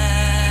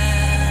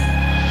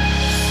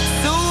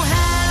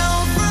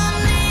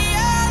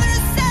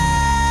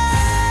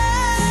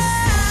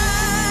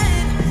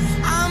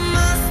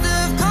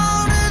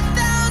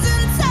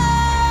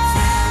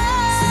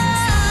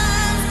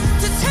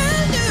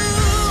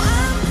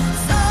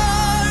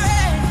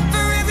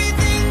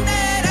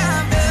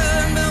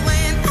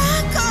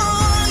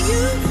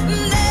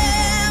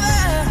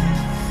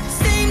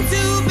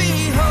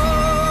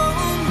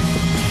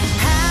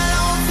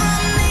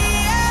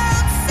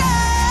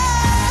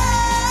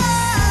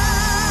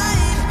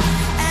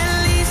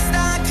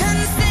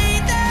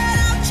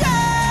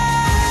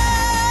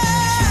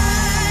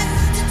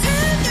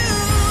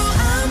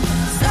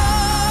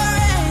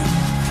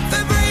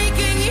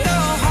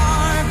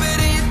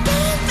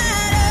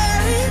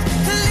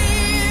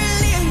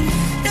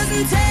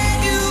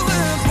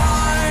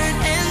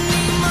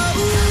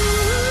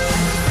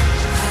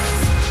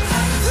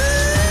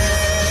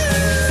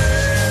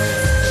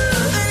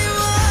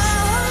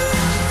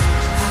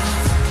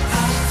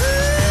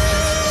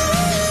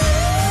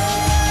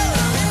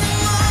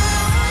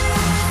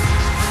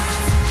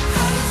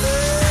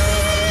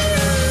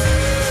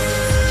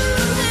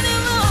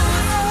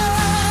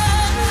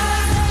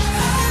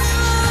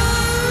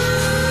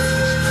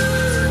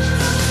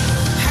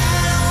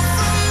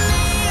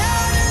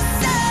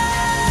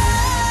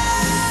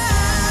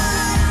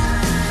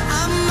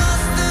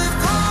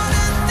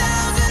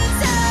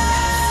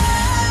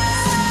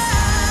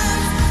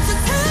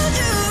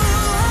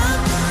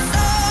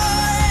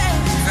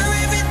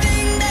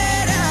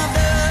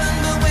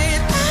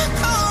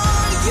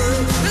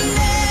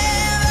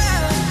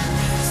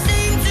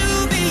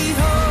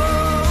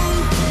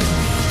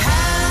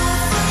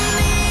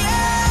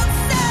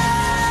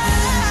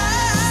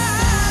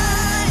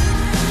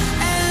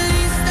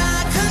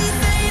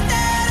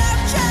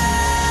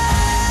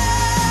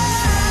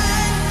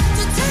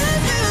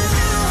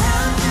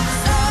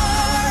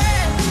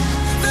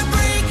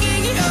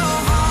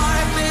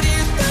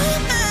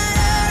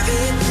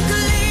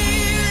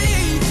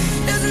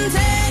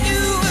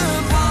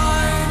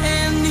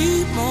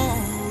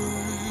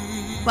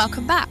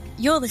 Welcome back.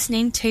 You're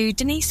listening to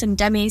Denise and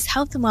Demi's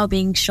Health and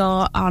Wellbeing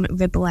Show on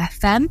Ribble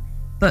FM.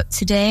 But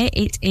today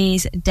it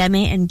is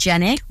Demi and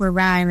Jenny. We're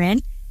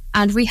rhyming.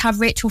 And we have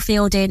Rachel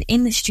Fielding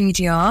in the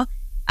studio.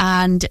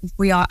 And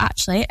we are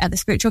actually at the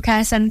Spiritual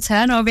Care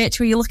Centre. Now,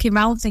 Rachel, you're looking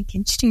around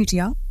thinking,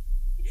 studio?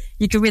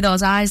 You can read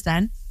those eyes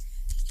then.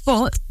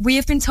 But we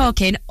have been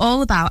talking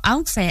all about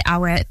Alfie,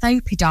 our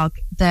therapy dog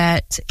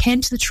that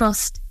came to the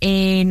Trust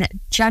in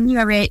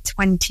January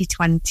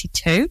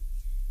 2022.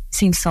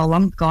 Seems so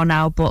long ago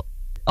now, but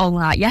only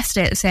like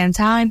yesterday at the same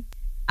time.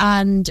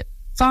 And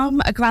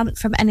from a grant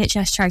from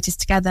NHS Charities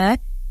Together,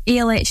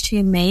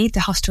 ELHT&Me,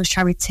 the hostel's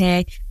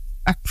charity,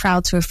 are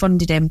proud to have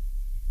funded him.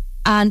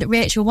 And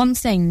Rachel, one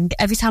thing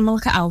every time I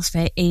look at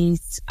Alfie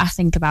I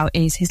think about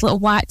is his little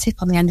white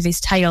tip on the end of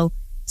his tail,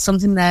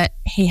 something that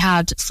he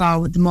had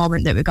for the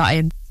moment that we got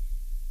him.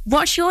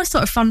 What's your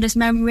sort of fondest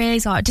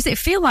memories? Or does it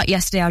feel like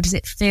yesterday, or does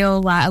it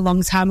feel like a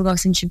long time ago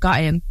since you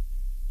got him?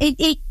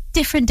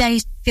 Different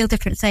days feel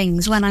different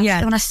things. When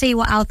I see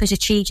what Alfie's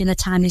achieved in the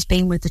time he's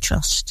been with the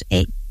Trust,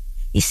 it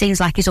seems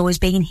like he's always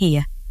been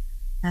here.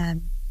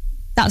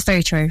 That's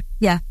very true.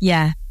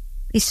 Yeah.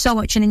 He's so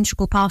much an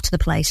integral part of the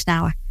place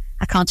now.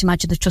 I can't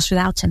imagine the Trust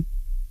without him.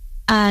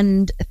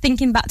 And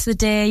thinking back to the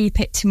day you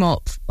picked him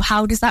up,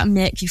 how does that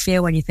make you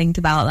feel when you think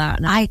about that?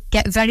 I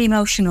get very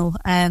emotional.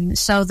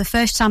 So the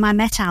first time I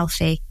met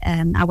Alfie,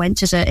 I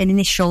went as an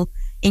initial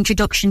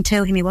introduction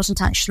to him. He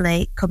wasn't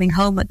actually coming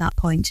home at that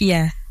point.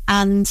 Yeah.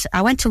 And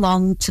I went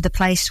along to the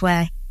place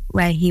where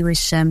he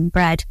was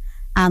bred,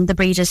 and the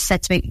breeders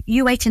said to me,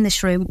 you wait in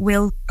this room,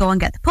 we'll go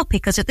and get the puppy,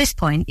 because at this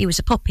point he was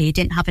a puppy, he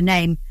didn't have a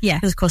name. Yeah.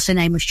 Because of course the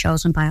name was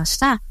chosen by our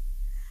staff.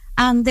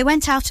 And they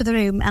went out of the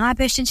room and I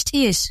burst into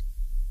tears.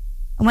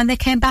 And when they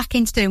came back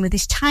into the room with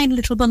this tiny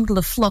little bundle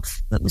of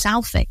fluff that was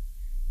Alfie,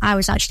 I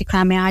was actually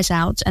crying my eyes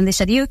out. And they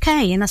said, are you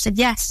okay? And I said,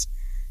 yes.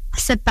 I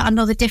said, but I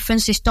know the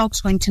difference this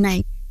dog's going to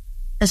make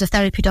as a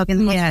therapy dog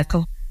in the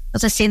hospital.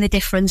 Because I've seen the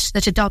difference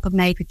that a dog had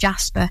made with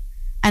Jasper.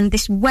 And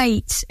this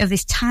weight of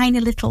this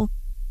tiny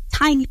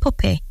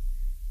puppy,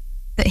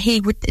 that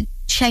he would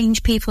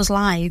change people's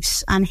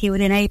lives and he would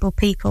enable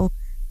people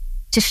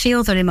to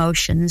feel their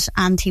emotions,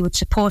 and he would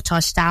support our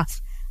staff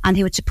and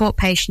he would support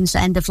patients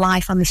at end of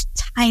life on this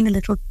tiny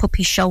little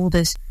puppy's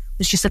shoulders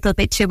was just a little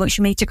bit too much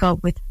for me to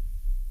cope with.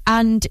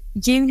 And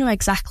you know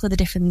exactly the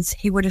difference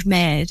he would have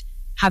made,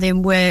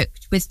 having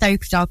worked with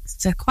therapy dogs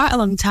for quite a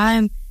long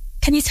time.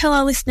 Can you tell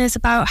our listeners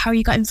about how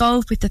you got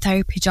involved with the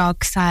therapy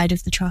dog side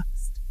of the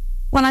Trust?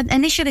 Well, I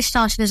initially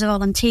started as a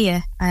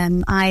volunteer.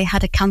 I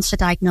had a cancer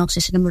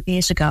diagnosis a number of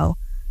years ago,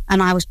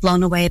 and I was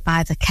blown away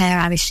by the care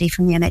I received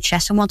from the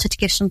NHS and wanted to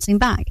give something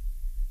back.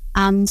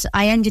 And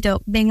I ended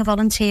up being a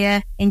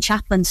volunteer in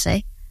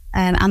chaplaincy,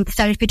 and the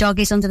therapy dog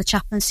is under the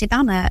chaplaincy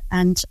banner.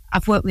 And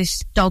I've worked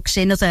with dogs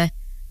in other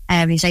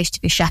areas. I used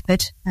to be a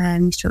shepherd,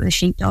 used to work with a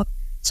sheepdog.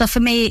 So for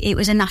me, it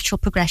was a natural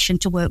progression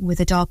to work with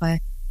a dog.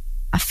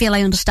 I feel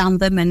I understand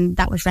them, and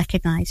that was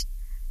recognised.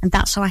 And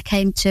that's how I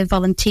came to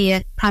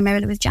volunteer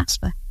primarily with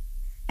Jasper.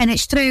 And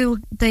it's through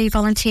the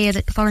volunteering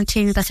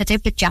that I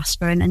did with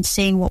Jasper and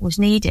seeing what was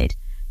needed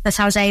that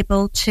I was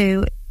able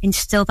to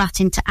instill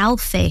that into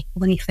Alfie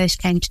when he first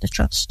came to the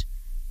trust.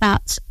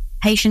 That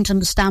patient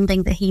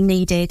understanding that he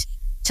needed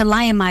to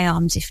lie in my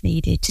arms if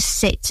needed, to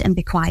sit and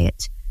be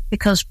quiet.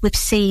 Because we've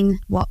seen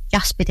what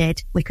Jasper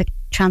did, we could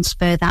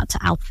transfer that to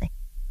Alfie.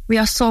 We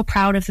are so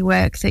proud of the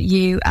work that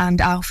you and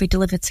Alfie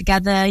delivered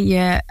together.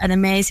 You're an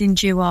amazing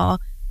duo.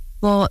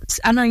 But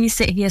I know you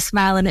sit here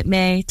smiling at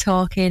me,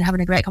 talking,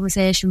 having a great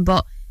conversation,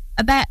 but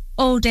I bet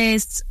all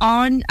days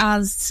aren't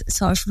as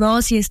sort of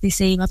rosy as they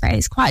seem. I bet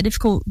it's quite a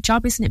difficult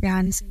job, isn't it,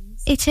 behind the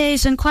scenes? It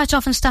is, and quite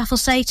often staff will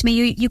say to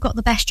me, you've got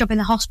the best job in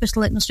the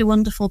hospital, it must be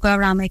wonderful, go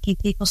around making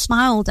people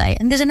smile all day.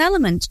 And there's an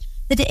element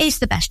that it is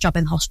the best job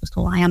in the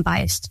hospital. I am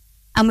biased.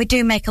 And we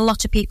do make a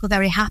lot of people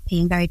very happy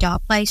in very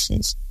dark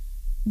places.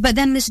 But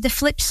then there's the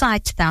flip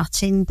side to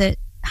that, in that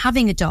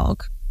having a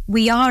dog,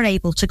 we are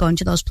able to go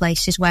into those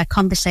places where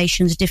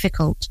conversations are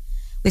difficult,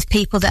 with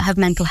people that have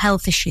mental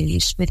health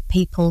issues, with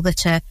people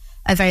that are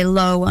very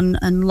low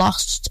and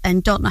lost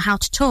and don't know how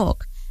to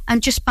talk.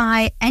 And just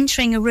by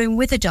entering a room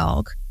with a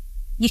dog,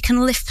 you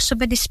can lift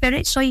somebody's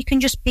spirits, or you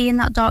can just be in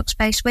that dark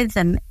space with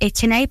them.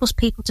 It enables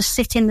people to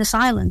sit in the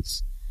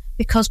silence,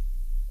 because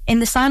in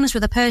the silence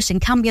with a person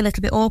can be a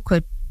little bit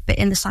awkward, but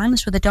in the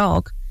silence with a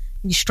dog,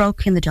 you're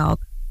stroking the dog,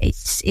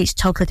 it's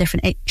totally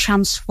different. It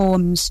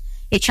transforms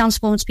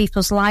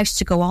people's lives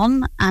to go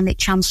on, and it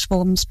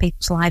transforms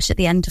people's lives at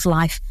the end of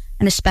life,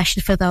 and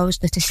especially for those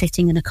that are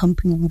sitting and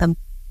accompanying them.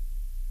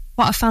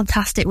 What a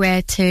fantastic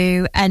way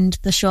to end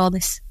the show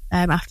this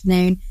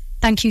afternoon.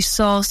 Thank you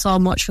so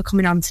much for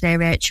coming on today,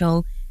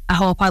 Rachel. I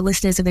hope our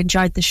listeners have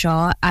enjoyed the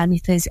show, and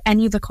if there's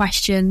any other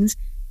questions,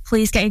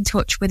 please get in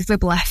touch with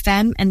Ribble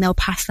FM and they'll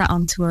pass that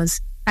on to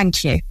us.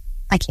 Thank you.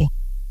 Thank you.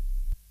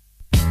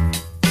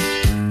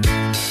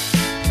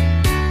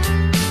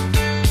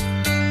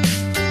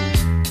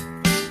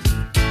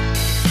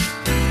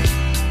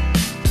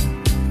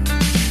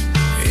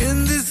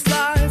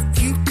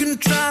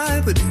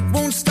 But it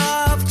won't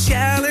stop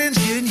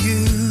challenging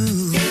you.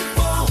 It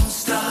won't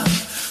stop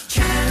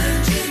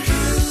challenging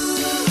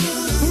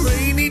you.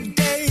 Rainy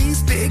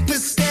days, big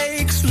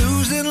mistakes,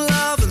 losing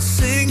love and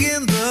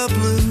singing the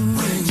blues.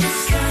 When you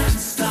can't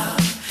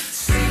stop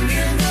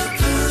singing the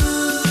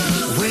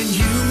blues. When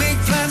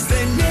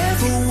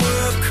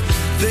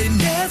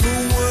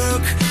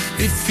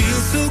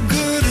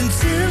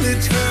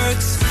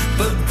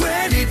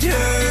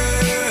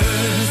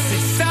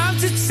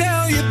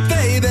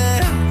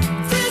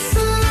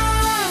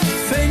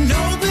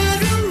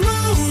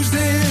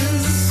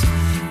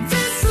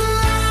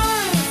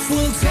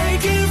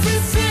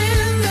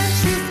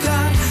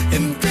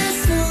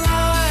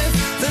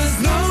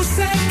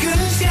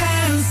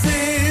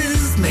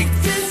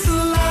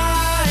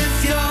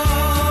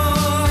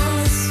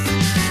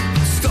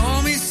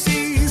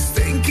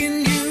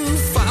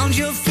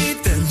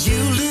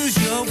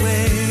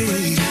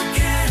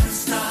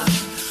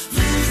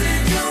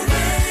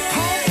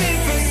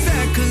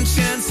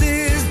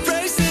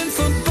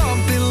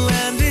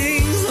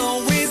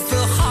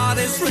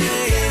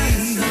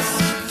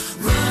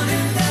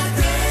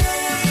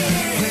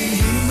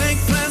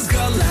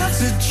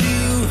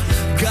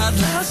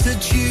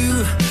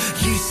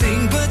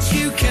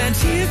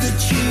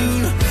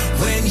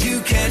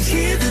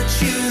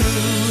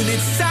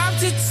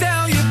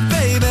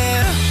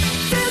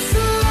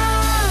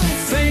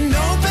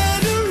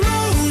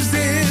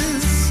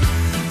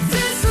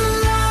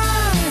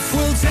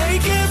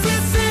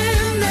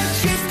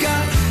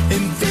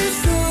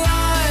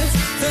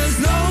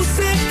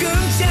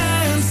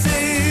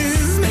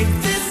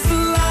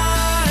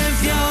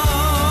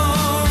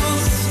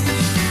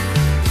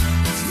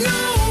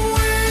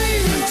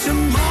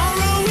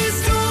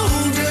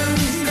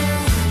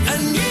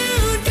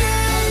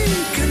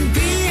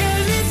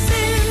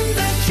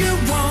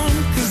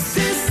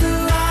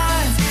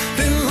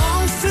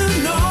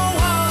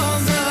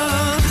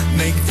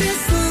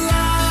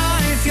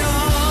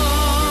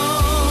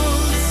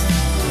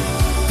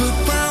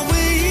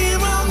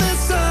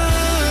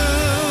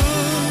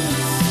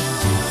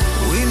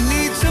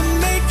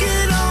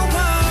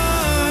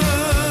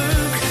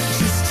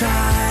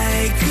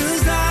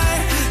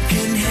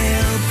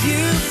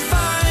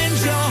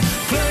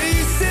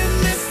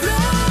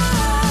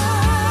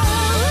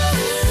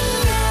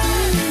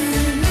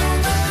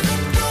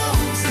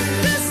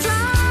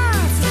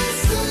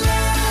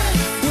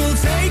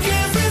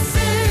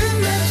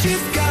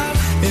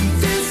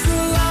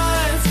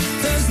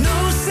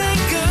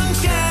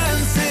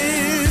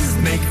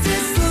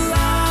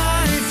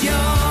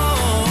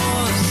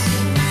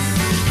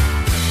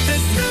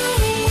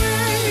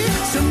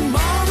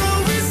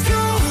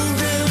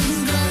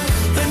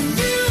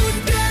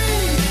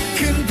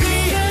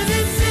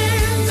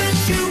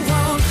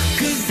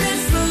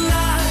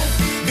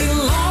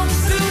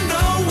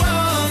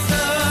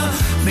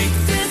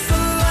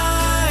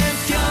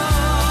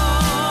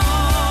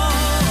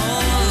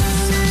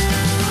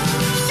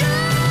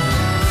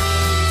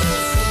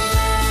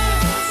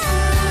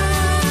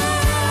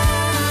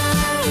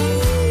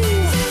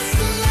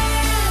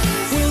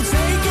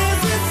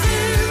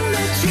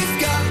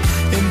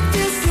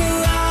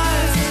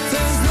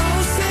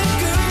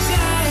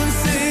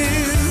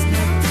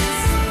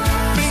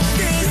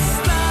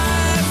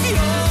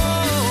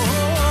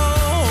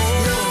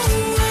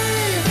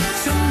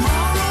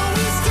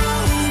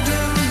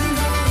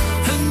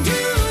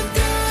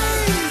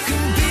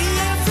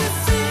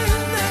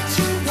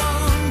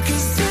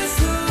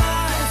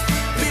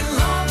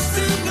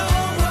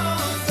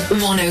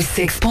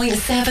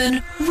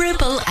 106.7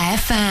 Ribble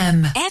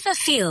FM. Ever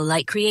feel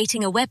like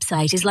creating a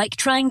website is like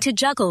trying to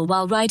juggle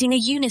while riding a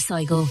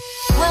unicycle?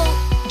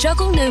 Well,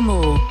 juggle no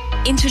more.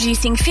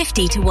 Introducing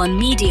 50-1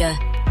 Media.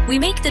 We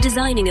make the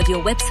designing of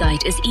your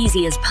website as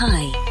easy as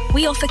pie.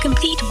 We offer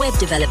complete web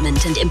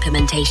development and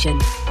implementation.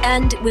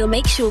 And we'll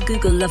make sure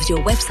Google loves your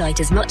website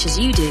as much as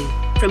you do.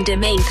 From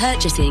domain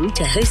purchasing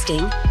to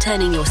hosting,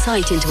 turning your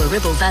site into a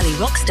Ribble Valley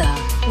rockstar,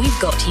 we've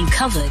got you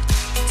covered.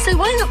 So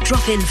why not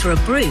drop in for a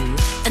brew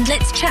and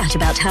let's chat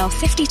about how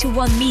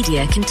 50-1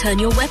 Media can turn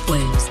your web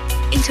woes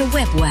into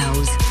web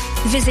wows.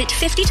 Visit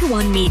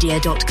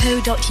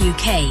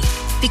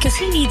 50to1media.co.uk because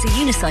who needs a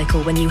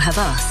unicycle when you have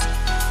us?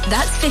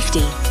 That's 50,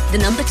 the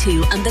number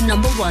 2 and the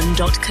number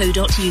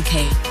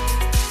 1.co.uk.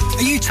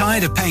 Are you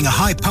tired of paying a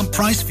high pump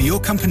price for your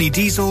company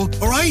diesel?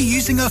 Or are you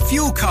using a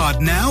fuel card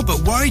now but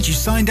worried you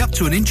signed up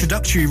to an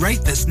introductory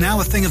rate that's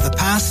now a thing of the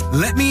past?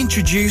 Let me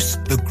introduce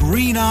the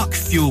Green Arc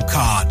Fuel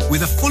Card.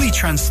 With a fully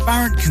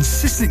transparent,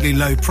 consistently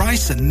low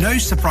price and no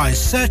surprise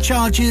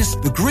surcharges,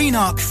 the Green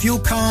Arc Fuel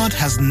Card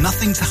has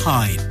nothing to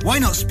hide. Why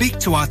not speak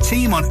to our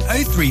team on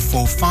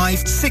 0345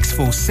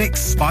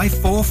 646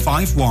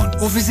 5451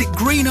 or visit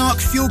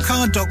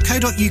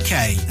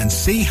greenarcfuelcard.co.uk and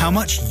see how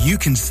much you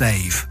can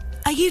save.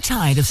 Are you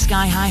tired of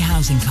sky-high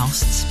housing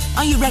costs?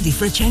 Are you ready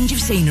for a change of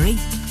scenery?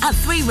 At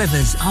Three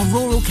Rivers, our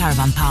rural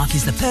caravan park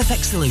is the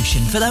perfect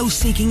solution for those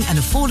seeking an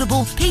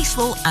affordable,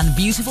 peaceful and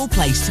beautiful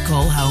place to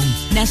call home.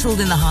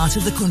 Nestled in the heart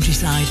of the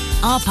countryside,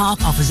 our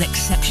park offers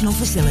exceptional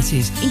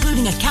facilities,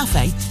 including a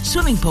cafe,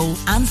 swimming pool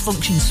and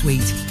function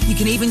suite. You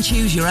can even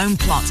choose your own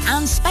plot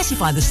and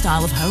specify the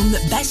style of home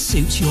that best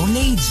suits your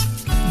needs.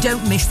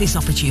 Don't miss this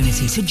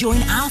opportunity to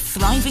join our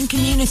thriving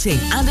community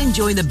and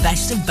enjoy the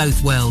best of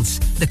both worlds.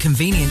 The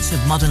convenience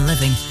of modern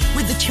living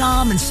with the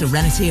charm and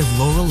serenity of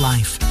rural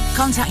life.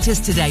 Contact us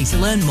today to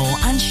learn more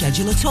and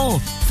schedule a tour.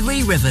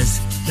 Three Rivers,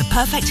 the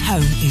perfect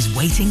home is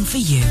waiting for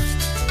you.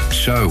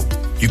 So,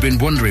 you've been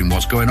wondering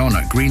what's going on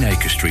at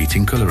Greenacre Street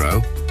in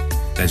Clitheroe?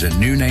 There's a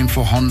new name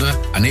for Honda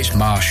and it's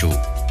Marshall.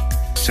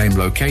 Same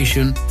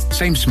location,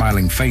 same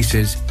smiling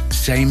faces,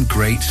 same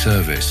great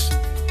service.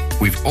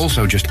 We've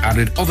also just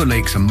added other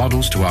lakes and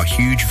models to our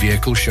huge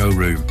vehicle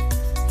showroom.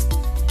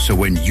 So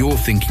when you're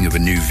thinking of a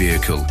new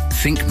vehicle,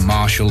 think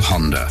Marshall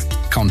Honda.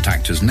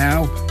 Contact us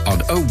now on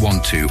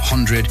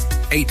 01200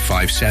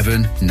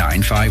 857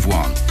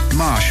 951.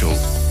 Marshall,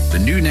 the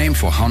new name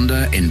for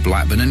Honda in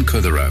Blackburn and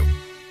Clitheroe.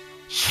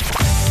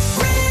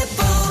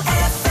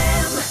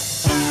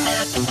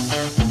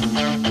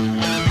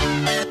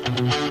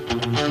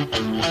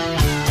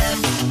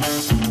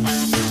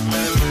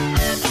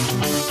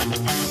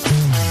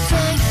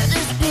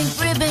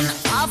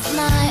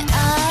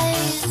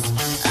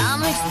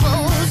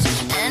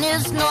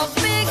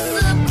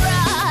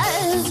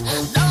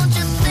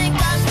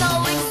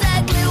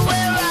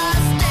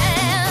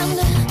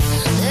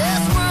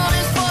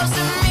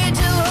 Forcing me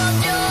to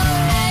hold your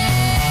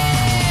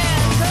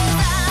hand, 'cause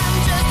I'm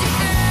just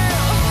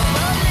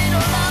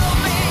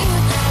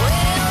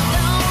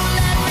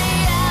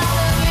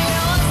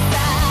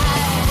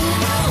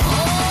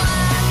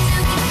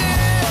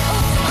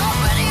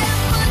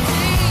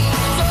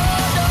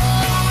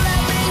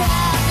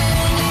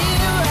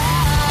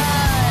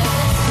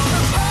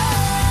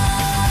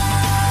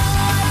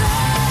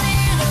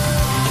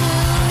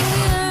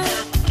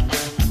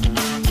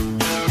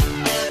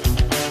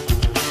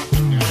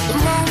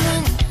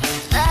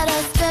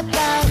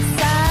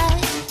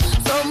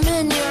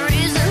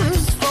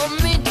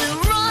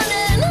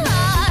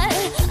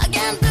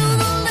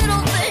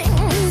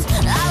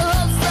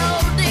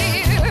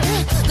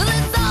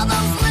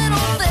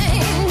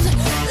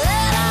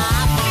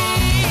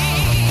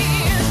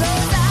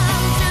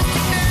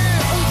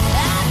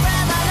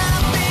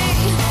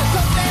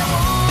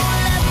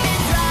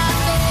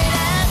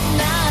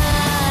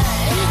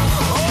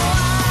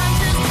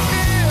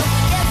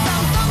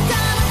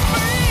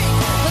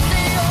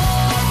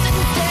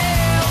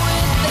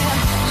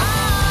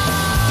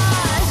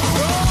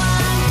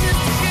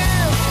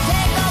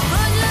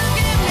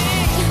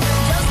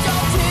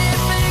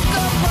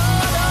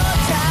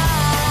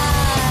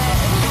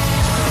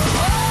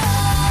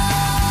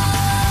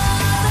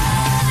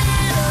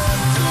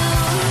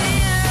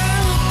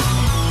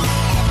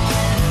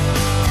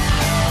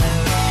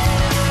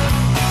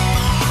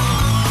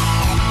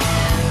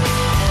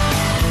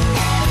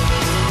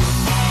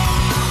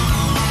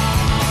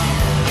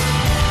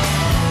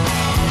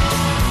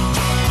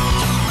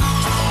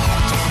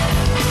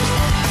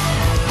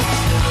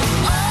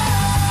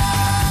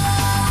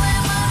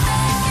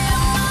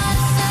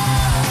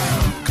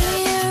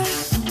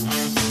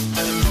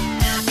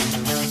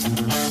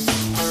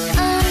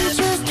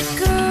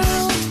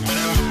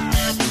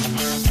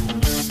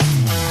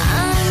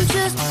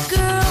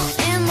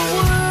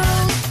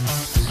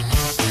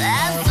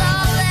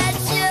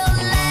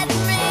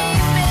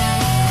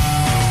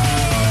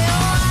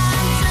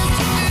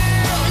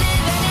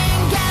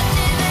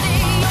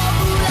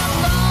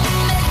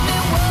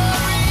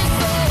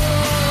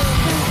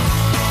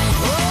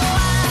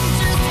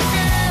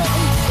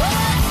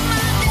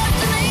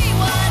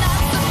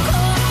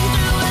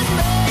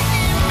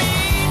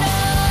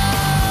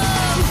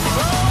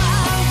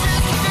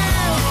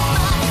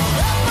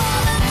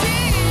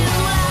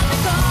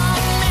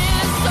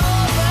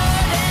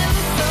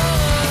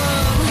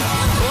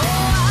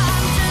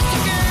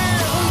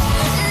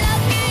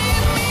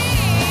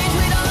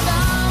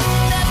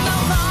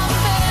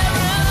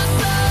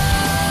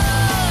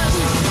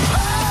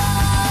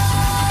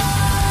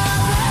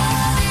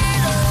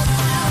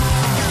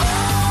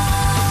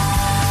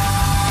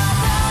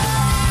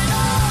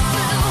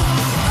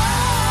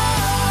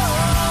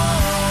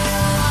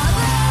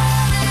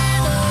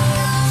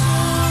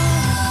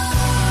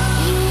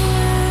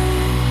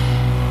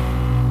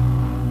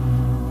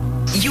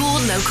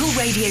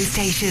radio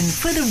station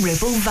for the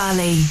Ribble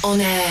Valley. On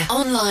air,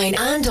 online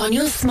and on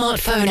your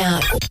smartphone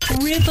app.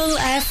 Ribble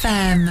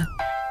FM.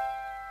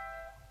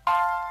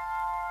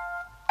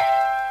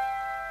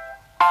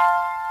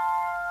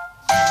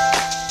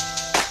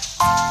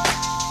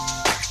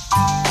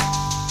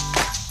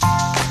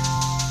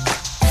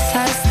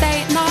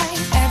 Thursday night,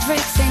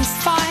 everything's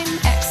fine,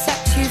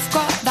 except you've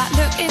got that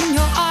look in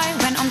your eye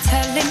when I'm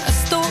telling a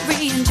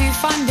story and you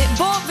find it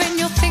boring.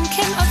 You're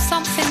thinking of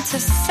something to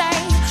say,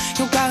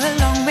 you'll go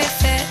along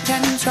with it,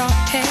 then drop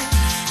it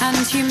and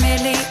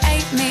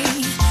humiliate me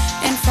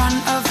in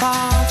front of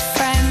our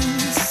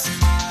friends.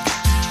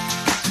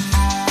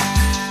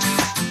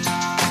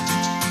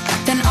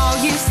 Then I'll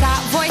use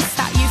that voice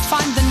that you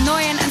find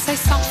annoying and say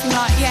something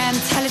like, yeah,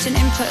 intelligent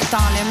input,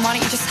 darling, why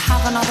don't you just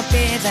have another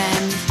beer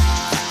then?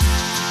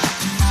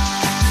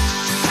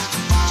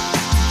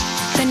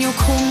 Then you'll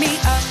call me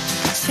up,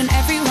 and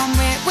everyone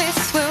we're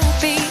with will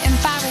be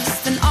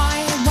embarrassed, and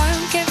I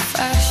won't give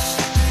a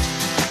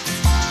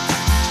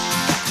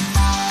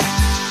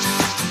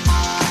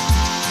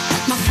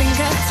My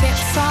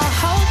fingertips are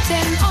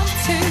holding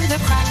onto the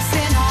cracks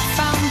in our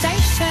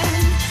foundation,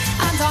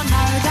 and I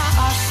know that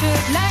I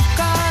should let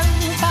go,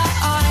 but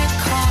I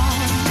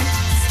can't.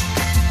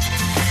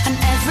 And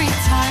every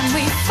time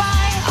we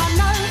fight, I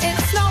know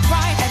it's not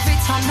right. Every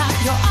time that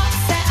you're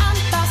upset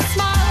and I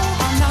smile,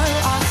 I know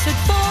I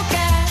should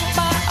forget,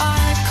 but I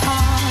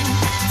can't.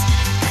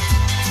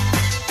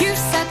 You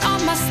said I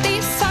must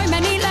eat so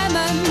many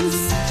lemons,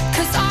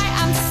 'cause I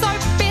am so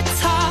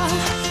bitter.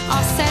 I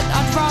said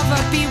I'd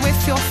rather be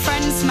with your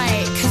friends,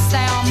 mate, 'cause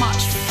they are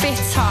much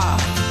fitter.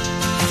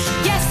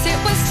 Yes, it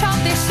was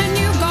childish and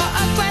you got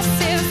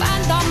aggressive,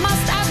 and I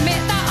must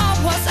admit that I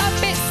was a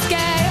bit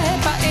scared,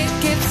 but it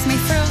gives me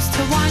thrills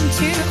to wind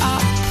you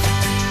up.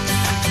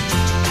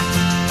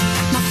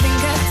 My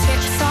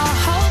fingertips are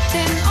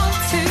holding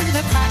onto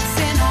the cracks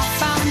in our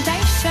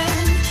foundation,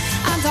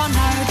 and I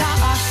know that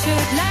I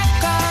should let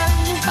go,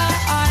 but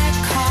I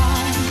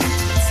can't.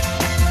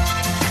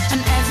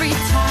 And every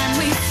time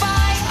we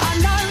fight, I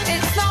know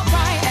it's not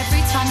right.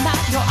 Every time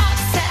that you're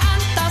upset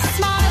and I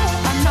smile,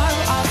 I know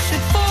I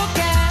should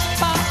forget,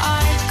 but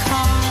I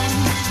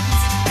can't.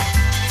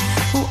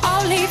 Well,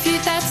 I'll leave you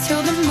there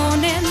till the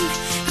morning,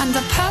 and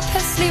I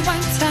purposely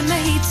won't turn the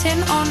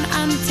heating on.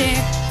 And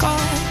dear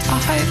God, I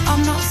hope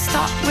I'm not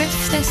stuck with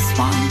this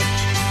one.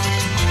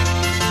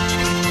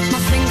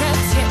 My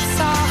fingertips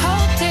are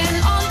holding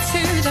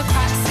onto the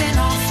cracks in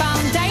our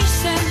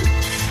foundation,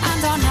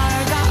 and I know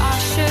that I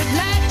should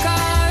let go,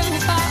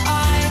 but I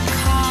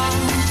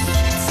can't.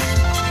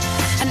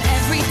 And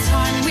every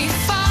time we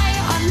fight,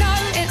 I know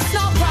it's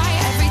not right.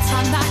 Every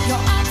time that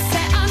you're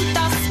upset and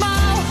I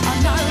smile, I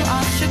know I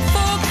should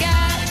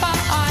forget, but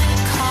I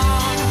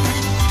can't.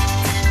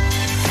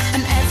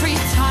 And every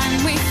time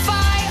we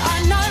fight, I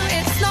know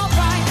it's not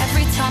right.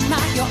 Every time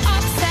that you're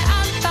upset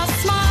and I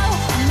smile,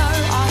 I know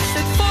I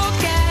should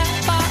forget,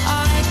 but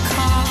I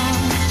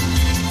can't.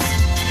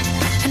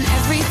 And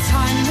every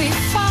time we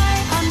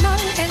fight, I know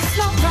it's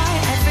not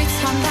right. Every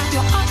time that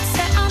you're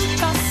upset and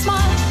I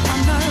smile, I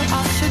know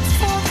I should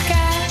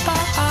forget,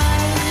 but I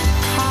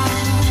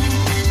can't.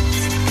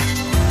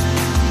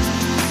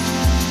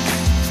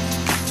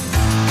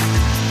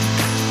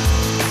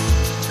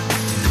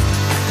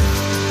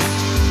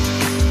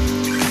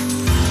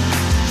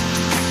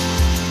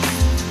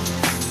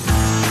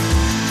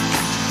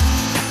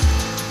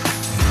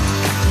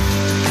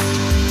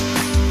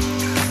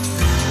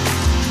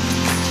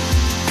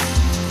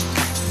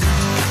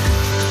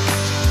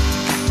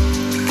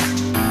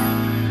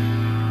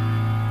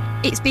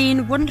 It's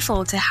been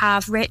wonderful to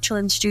have Rachel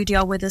in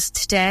studio with us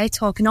today,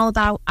 talking all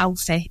about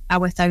Alfie,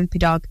 our therapy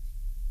dog.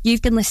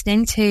 You've been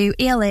listening to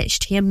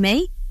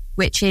ELHT&Me,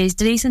 which is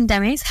Denise and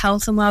Demi's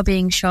Health and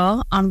Wellbeing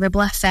Show on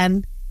Ribble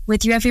FM,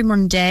 with you every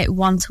Monday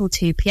 1 till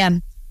 2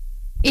 p.m.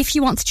 If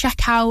you want to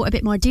check out a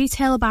bit more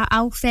detail about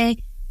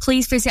Alfie,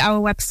 please visit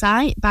our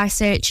website by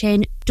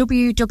searching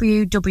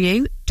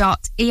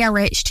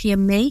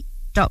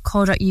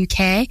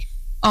www.elhtme.co.uk,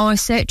 or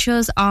search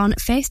us on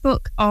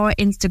Facebook or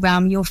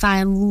Instagram. You'll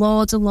find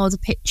loads and loads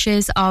of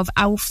pictures of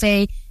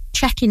Alfie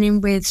checking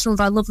in with some of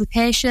our lovely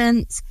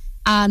patients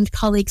and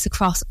colleagues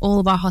across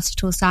all of our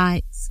hospital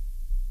sites.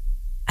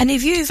 And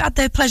if you've had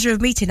the pleasure of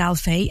meeting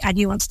Alfie and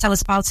you want to tell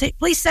us about it,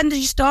 please send us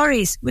your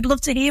stories. We'd love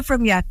to hear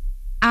from you.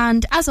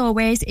 And as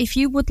always, if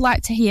you would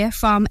like to hear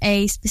from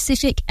a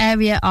specific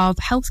area of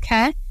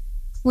healthcare,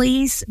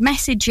 please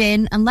message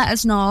in and let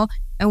us know,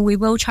 and we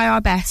will try our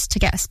best to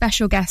get a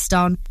special guest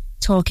on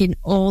talking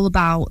all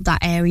about that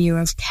area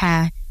of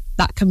care.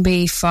 That can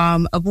be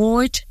from a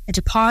ward, a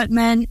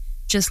department.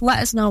 Just let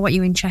us know what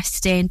you're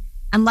interested in.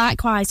 And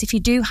likewise, if you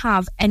do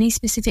have any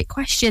specific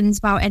questions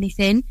about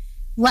anything,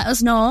 let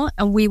us know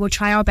and we will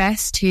try our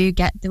best to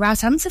get the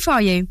right answer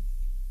for you.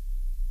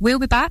 We'll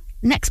be back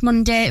next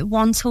Monday,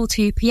 1 till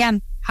 2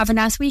 p.m. Have a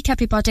nice week,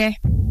 everybody.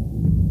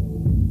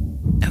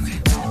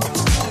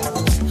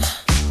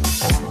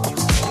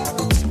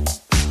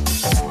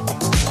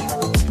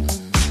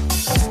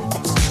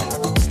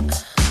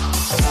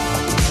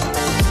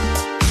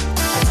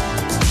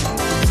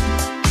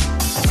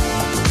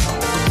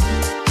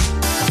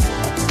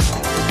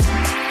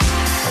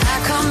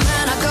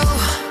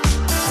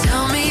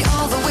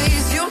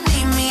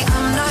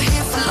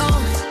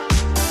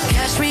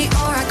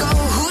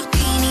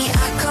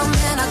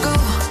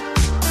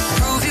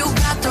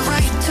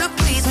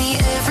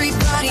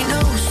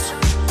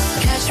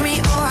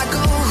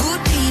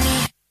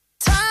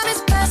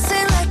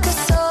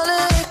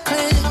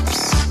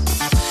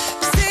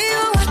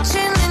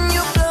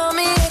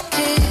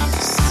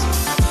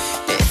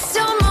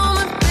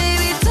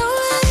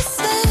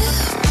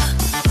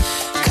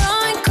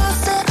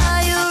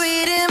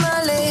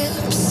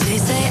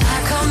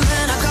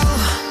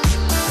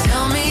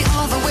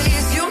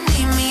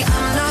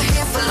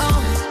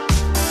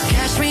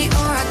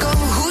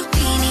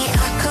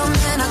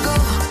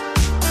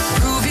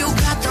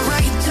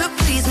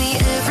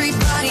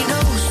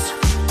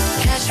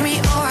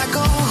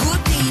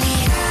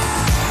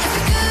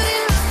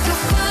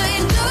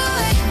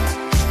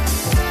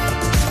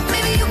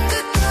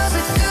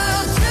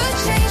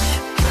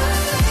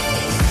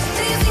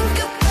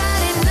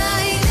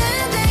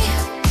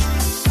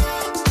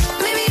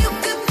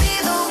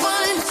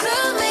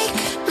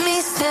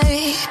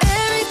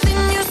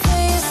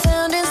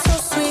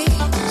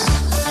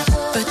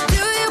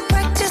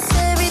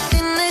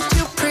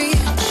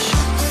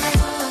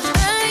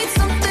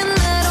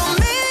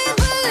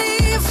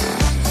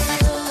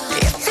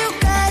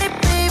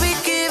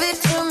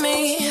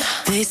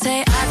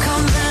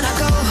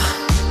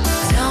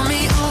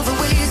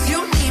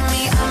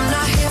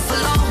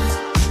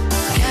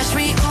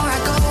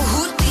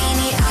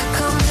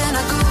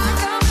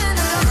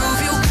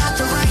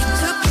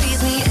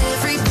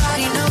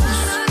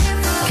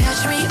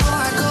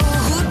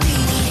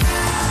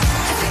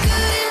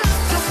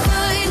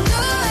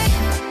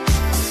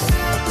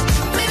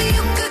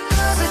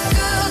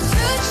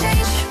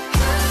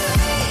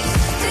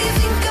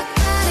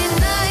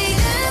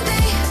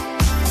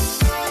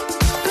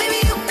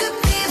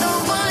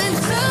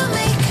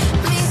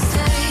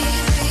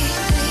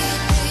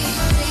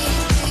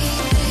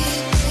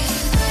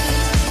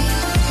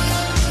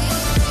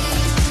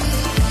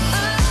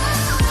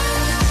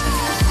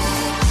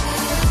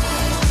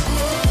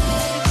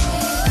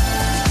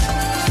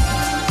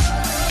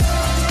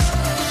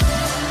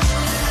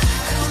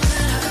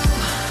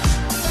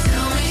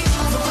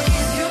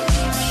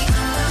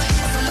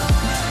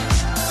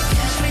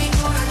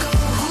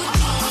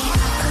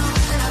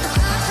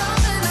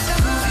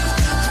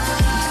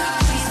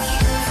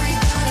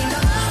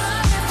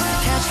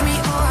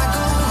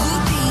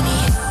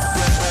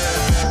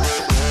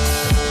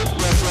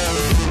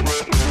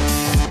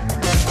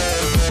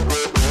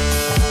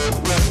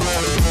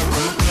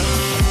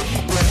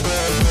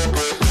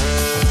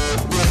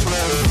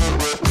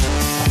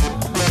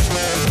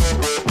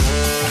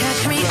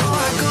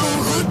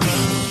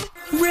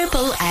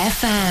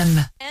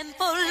 FM. And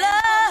for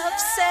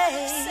love's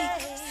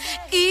sake,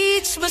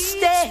 each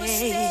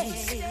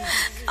mistake,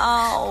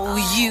 oh,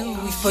 you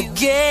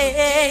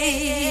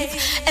forgave.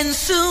 And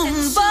soon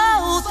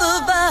both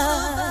of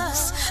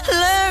us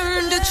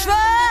learn to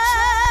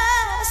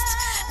trust,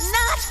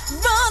 not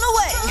run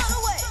away.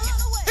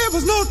 There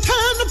was no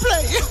time to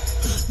play.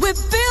 We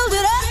build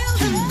it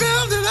up and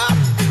build it up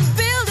and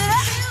build it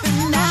up,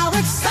 and now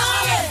it's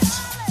solid,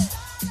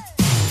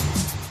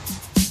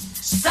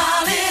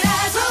 solid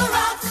as a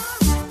rock.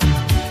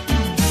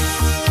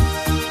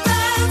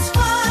 That's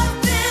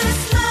what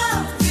this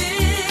love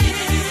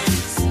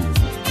is.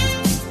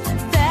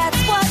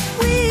 That's what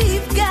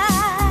we've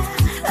got.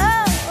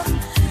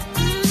 Oh,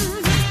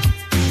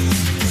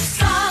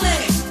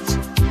 solid,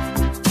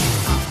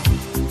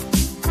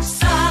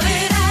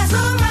 solid as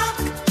a rock.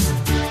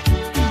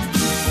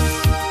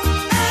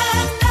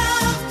 And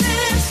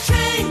nothing's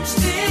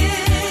changed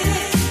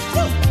it.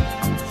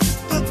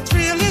 The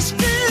thrill is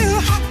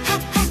still hot,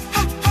 hot,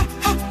 hot,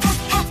 hot, hot,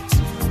 hot, hot.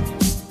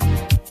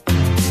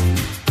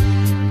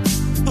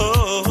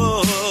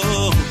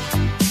 Oh,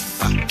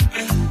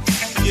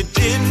 you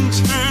didn't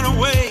turn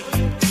away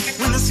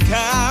when the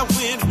sky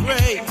went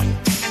gray.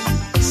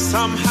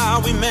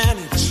 Somehow we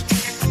managed.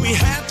 We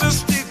had to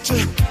stick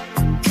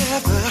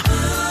together.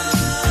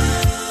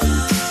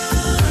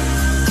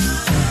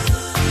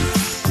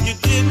 You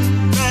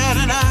didn't bat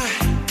an eye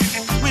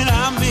when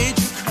I made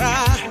you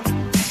cry.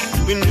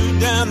 We knew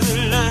down the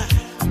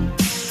line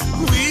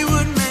we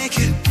would make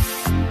it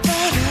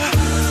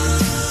better.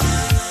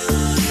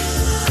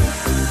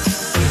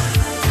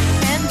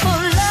 And for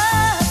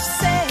love's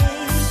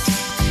sake,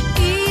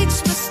 each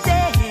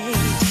mistake,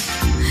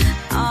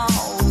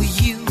 oh,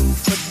 you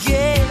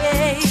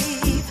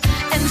forgave.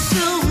 And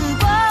soon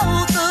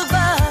both of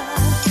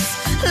us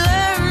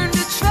learn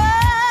to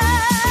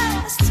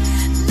trust,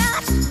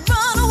 not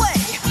run away.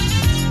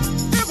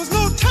 There was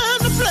no time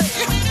to play.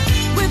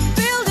 We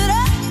build it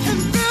up And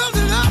build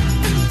it up.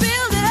 and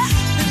build it up,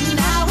 and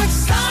now it's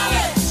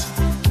solid,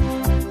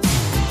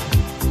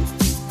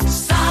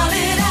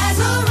 solid as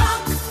a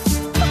rock.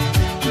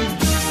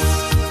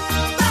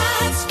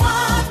 That's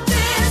what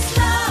this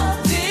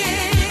love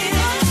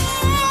is.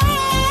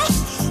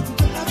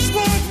 That's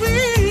what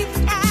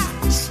we've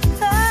got.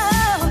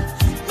 Oh,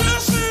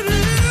 Yes, it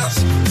is.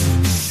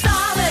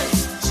 solid,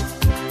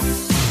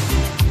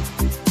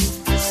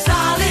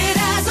 solid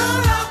as a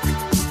rock.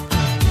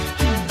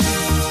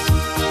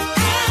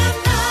 And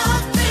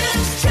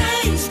nothing's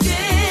changed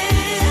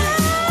it.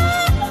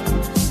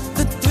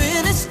 The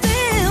thrill is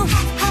still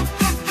hot,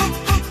 hot, hot,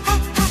 hot,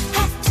 hot, hot,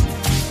 hot.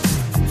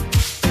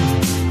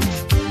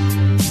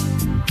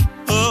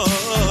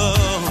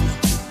 Oh,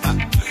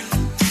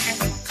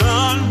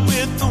 gone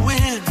with the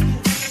wind.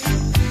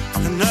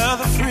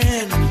 Another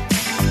friend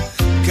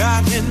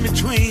got in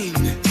between,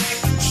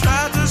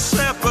 tried to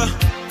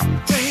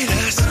separate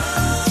us.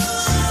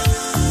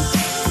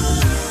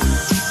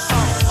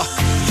 Oh,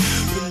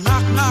 we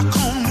knock, knock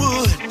on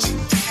wood.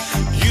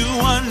 You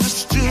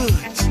understood.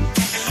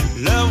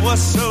 Love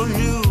was so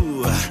new.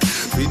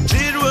 We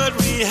did what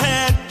we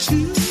had to.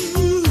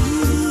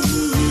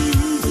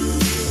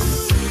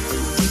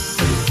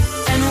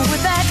 And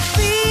with that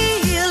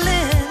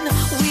feeling,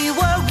 we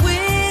were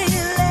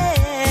willing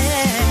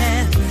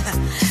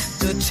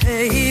to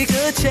take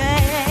a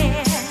chance.